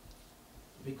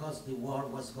because the war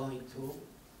was going through,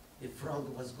 the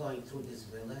front was going through this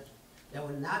village. There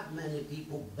were not many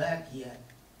people back yet,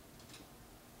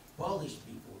 Polish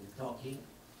people we're talking,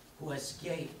 who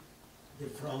escaped the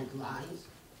front lines.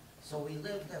 So we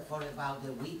lived there for about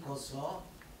a week or so,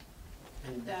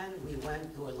 and then we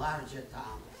went to a larger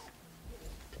town.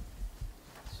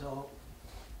 So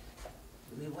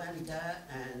we went there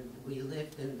and we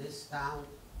lived in this town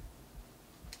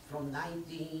from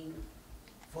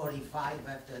 1945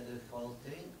 after the whole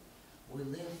thing. We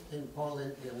lived in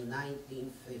Poland till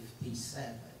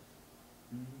 1957.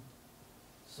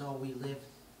 So we lived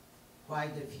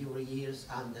quite a few years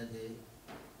under the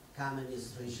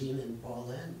communist regime in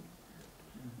Poland.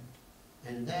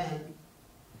 And then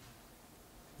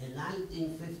in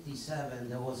 1957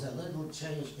 there was a little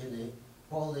change in the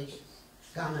Polish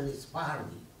Communist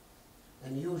Party.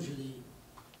 And usually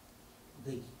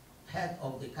the head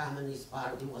of the Communist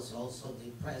Party was also the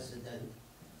president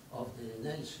of the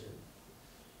nation.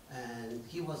 And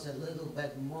he was a little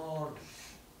bit more,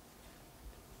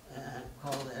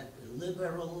 called it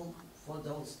liberal for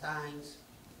those times.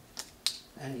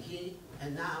 And he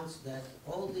announced that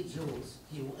all the Jews,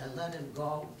 he will let them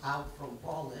go out from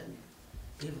Poland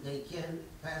if they can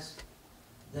pass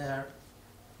their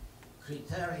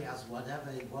criteria, whatever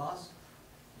it was,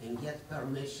 and get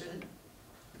permission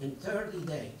in 30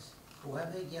 days.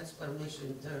 Whoever gets permission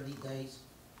in 30 days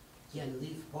can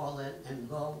leave Poland and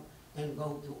go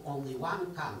to only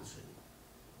one country,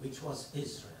 which was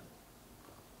Israel.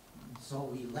 So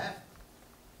we left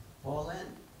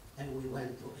Poland and we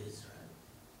went to Israel.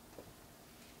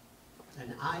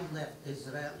 And I left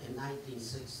Israel in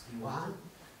 1961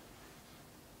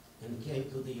 and came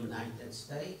to the United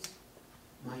States.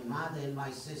 My mother and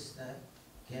my sister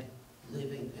kept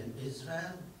living in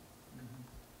Israel,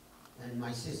 and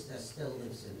my sister still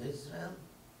lives in Israel,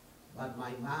 but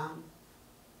my mom,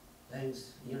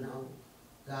 thanks,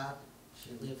 God,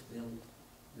 she lived till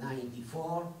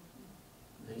 94,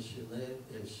 and she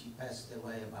passed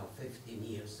away about 15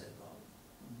 years ago.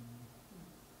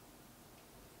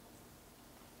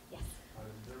 Yes.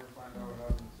 Did you ever find out what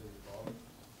happened to your father?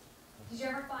 Did you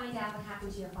ever find out what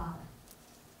happened to your father?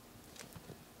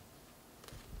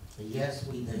 Yes,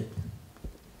 we did.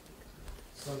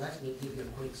 So let me give you a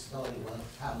quick story. Well,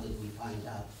 how did we find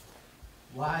out?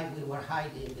 While we were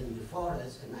hiding in the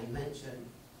forest, and I mentioned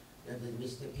that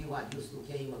Mr. Piwat used to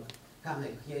come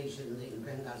occasionally and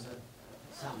bring us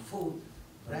some food,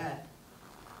 bread,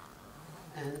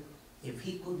 and if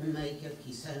he couldn't make it,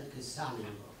 he sent his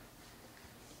son-in-law.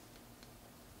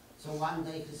 So one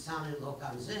day his son-in-law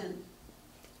comes in,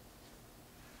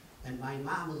 and my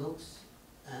mom looks,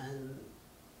 and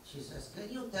she says, "Can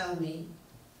you tell me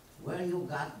where you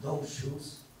got those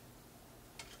shoes?"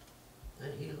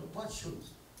 And he looked, "What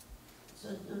shoes?" He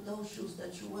said, "Those shoes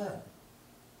that you wear.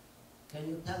 Can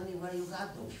you tell me where you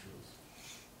got those shoes?"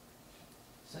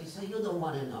 So he said, "You don't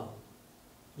want to know."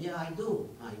 "Yeah, I do,"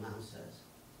 my mom says.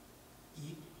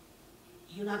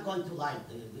 "You're not going to like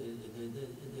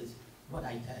this, what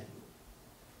I tell you."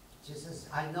 She says,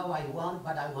 "I know I won't,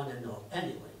 but I want to know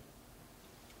anyway.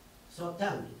 So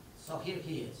tell me." So here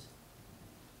he is.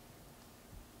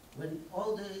 When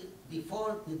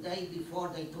the day before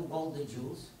they took all the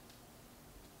Jews,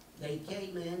 they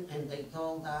came in and they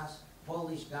told us,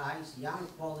 Polish guys, young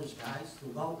Polish guys, to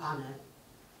go on a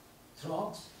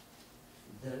trucks.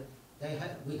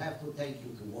 We have to take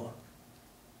you to work.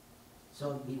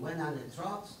 So we went on the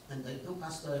trucks and they took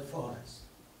us to a forest.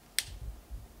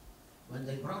 When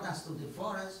they brought us to the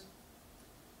forest,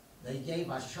 they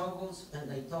gave us shovels and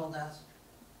they told us,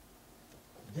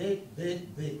 dig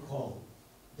hole,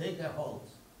 dig the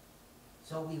holes.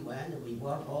 So we went and we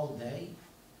worked all day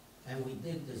and we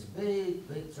did this big,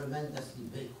 tremendously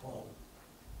big hole.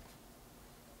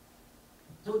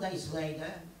 2 days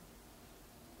later,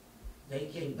 they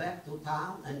came back to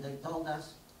town and they told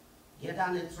us, get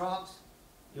on the trucks,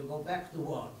 you go back to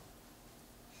work.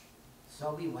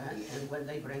 So we went, and when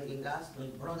they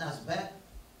brought us back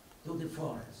to the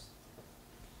forest.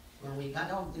 When we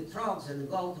got off the trucks and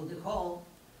go to the hole,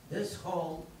 this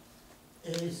hole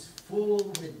is full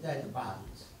with dead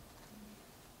bodies.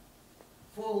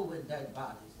 Full with dead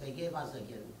bodies. They gave us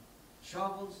again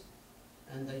shovels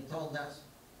and they told us,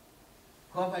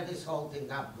 cover this whole thing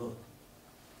up good.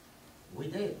 We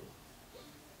did.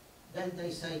 Then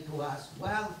they say to us,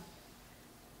 well,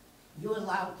 you're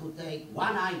allowed to take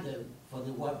one item for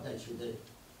the work that you did.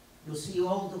 You see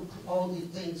all the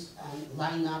things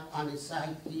line up on the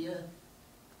side here?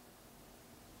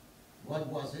 what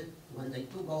was it? When they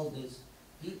took all these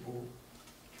people,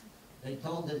 they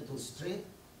told them to strip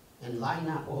and line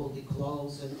up all the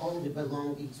clothes and all the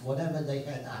belongings, whatever they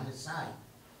had on the side.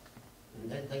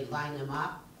 And then they line them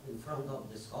up in front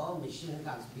of the skull, machine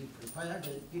guns be prepared,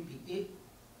 and PPT,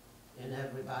 and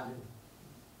everybody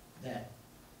dead.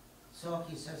 So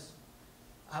he says,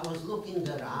 I was looking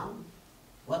around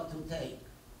what to take.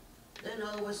 Then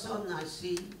all of a sudden I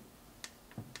see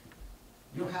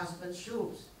your husband's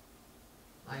shoes.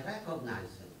 I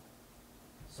recognize him.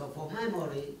 So for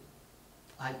memory,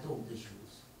 I took the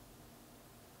shoes.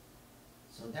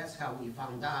 So that's how we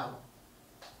found out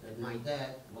that my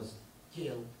dad was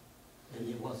killed, and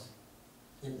he was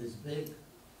in this big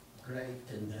grave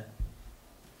in there.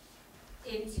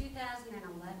 In 2011,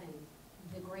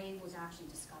 the grave was actually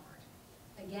discovered.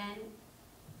 Again,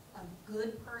 a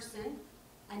good person,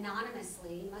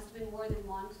 anonymously, must have been more than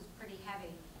one because it was pretty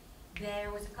heavy.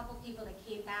 There was a couple people that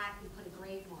came back and put a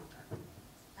grave marker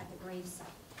at the grave site.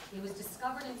 It was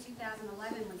discovered in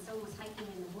 2011 when someone was hiking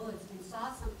in the woods and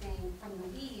saw something from the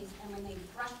leaves, and when they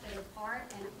brushed it apart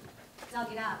and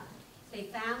dug it up, they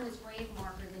found this grave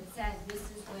marker that said this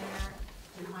is where,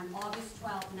 and on August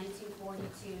 12,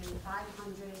 1942,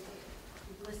 500,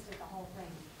 it listed the whole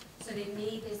thing. So they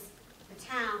made this, the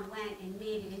town went and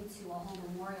made it into a whole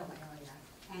memorial area.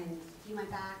 And he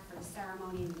went back for the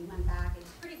ceremony, and we went back.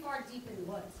 It's pretty far deep in the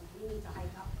woods, so we need to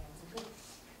hike up there. It's a good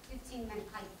 15-minute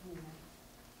hike from the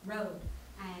road,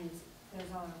 and we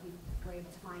were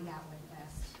able to find out where the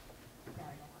best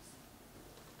burial was.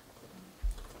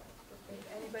 If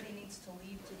anybody needs to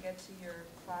leave to get to your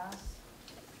class,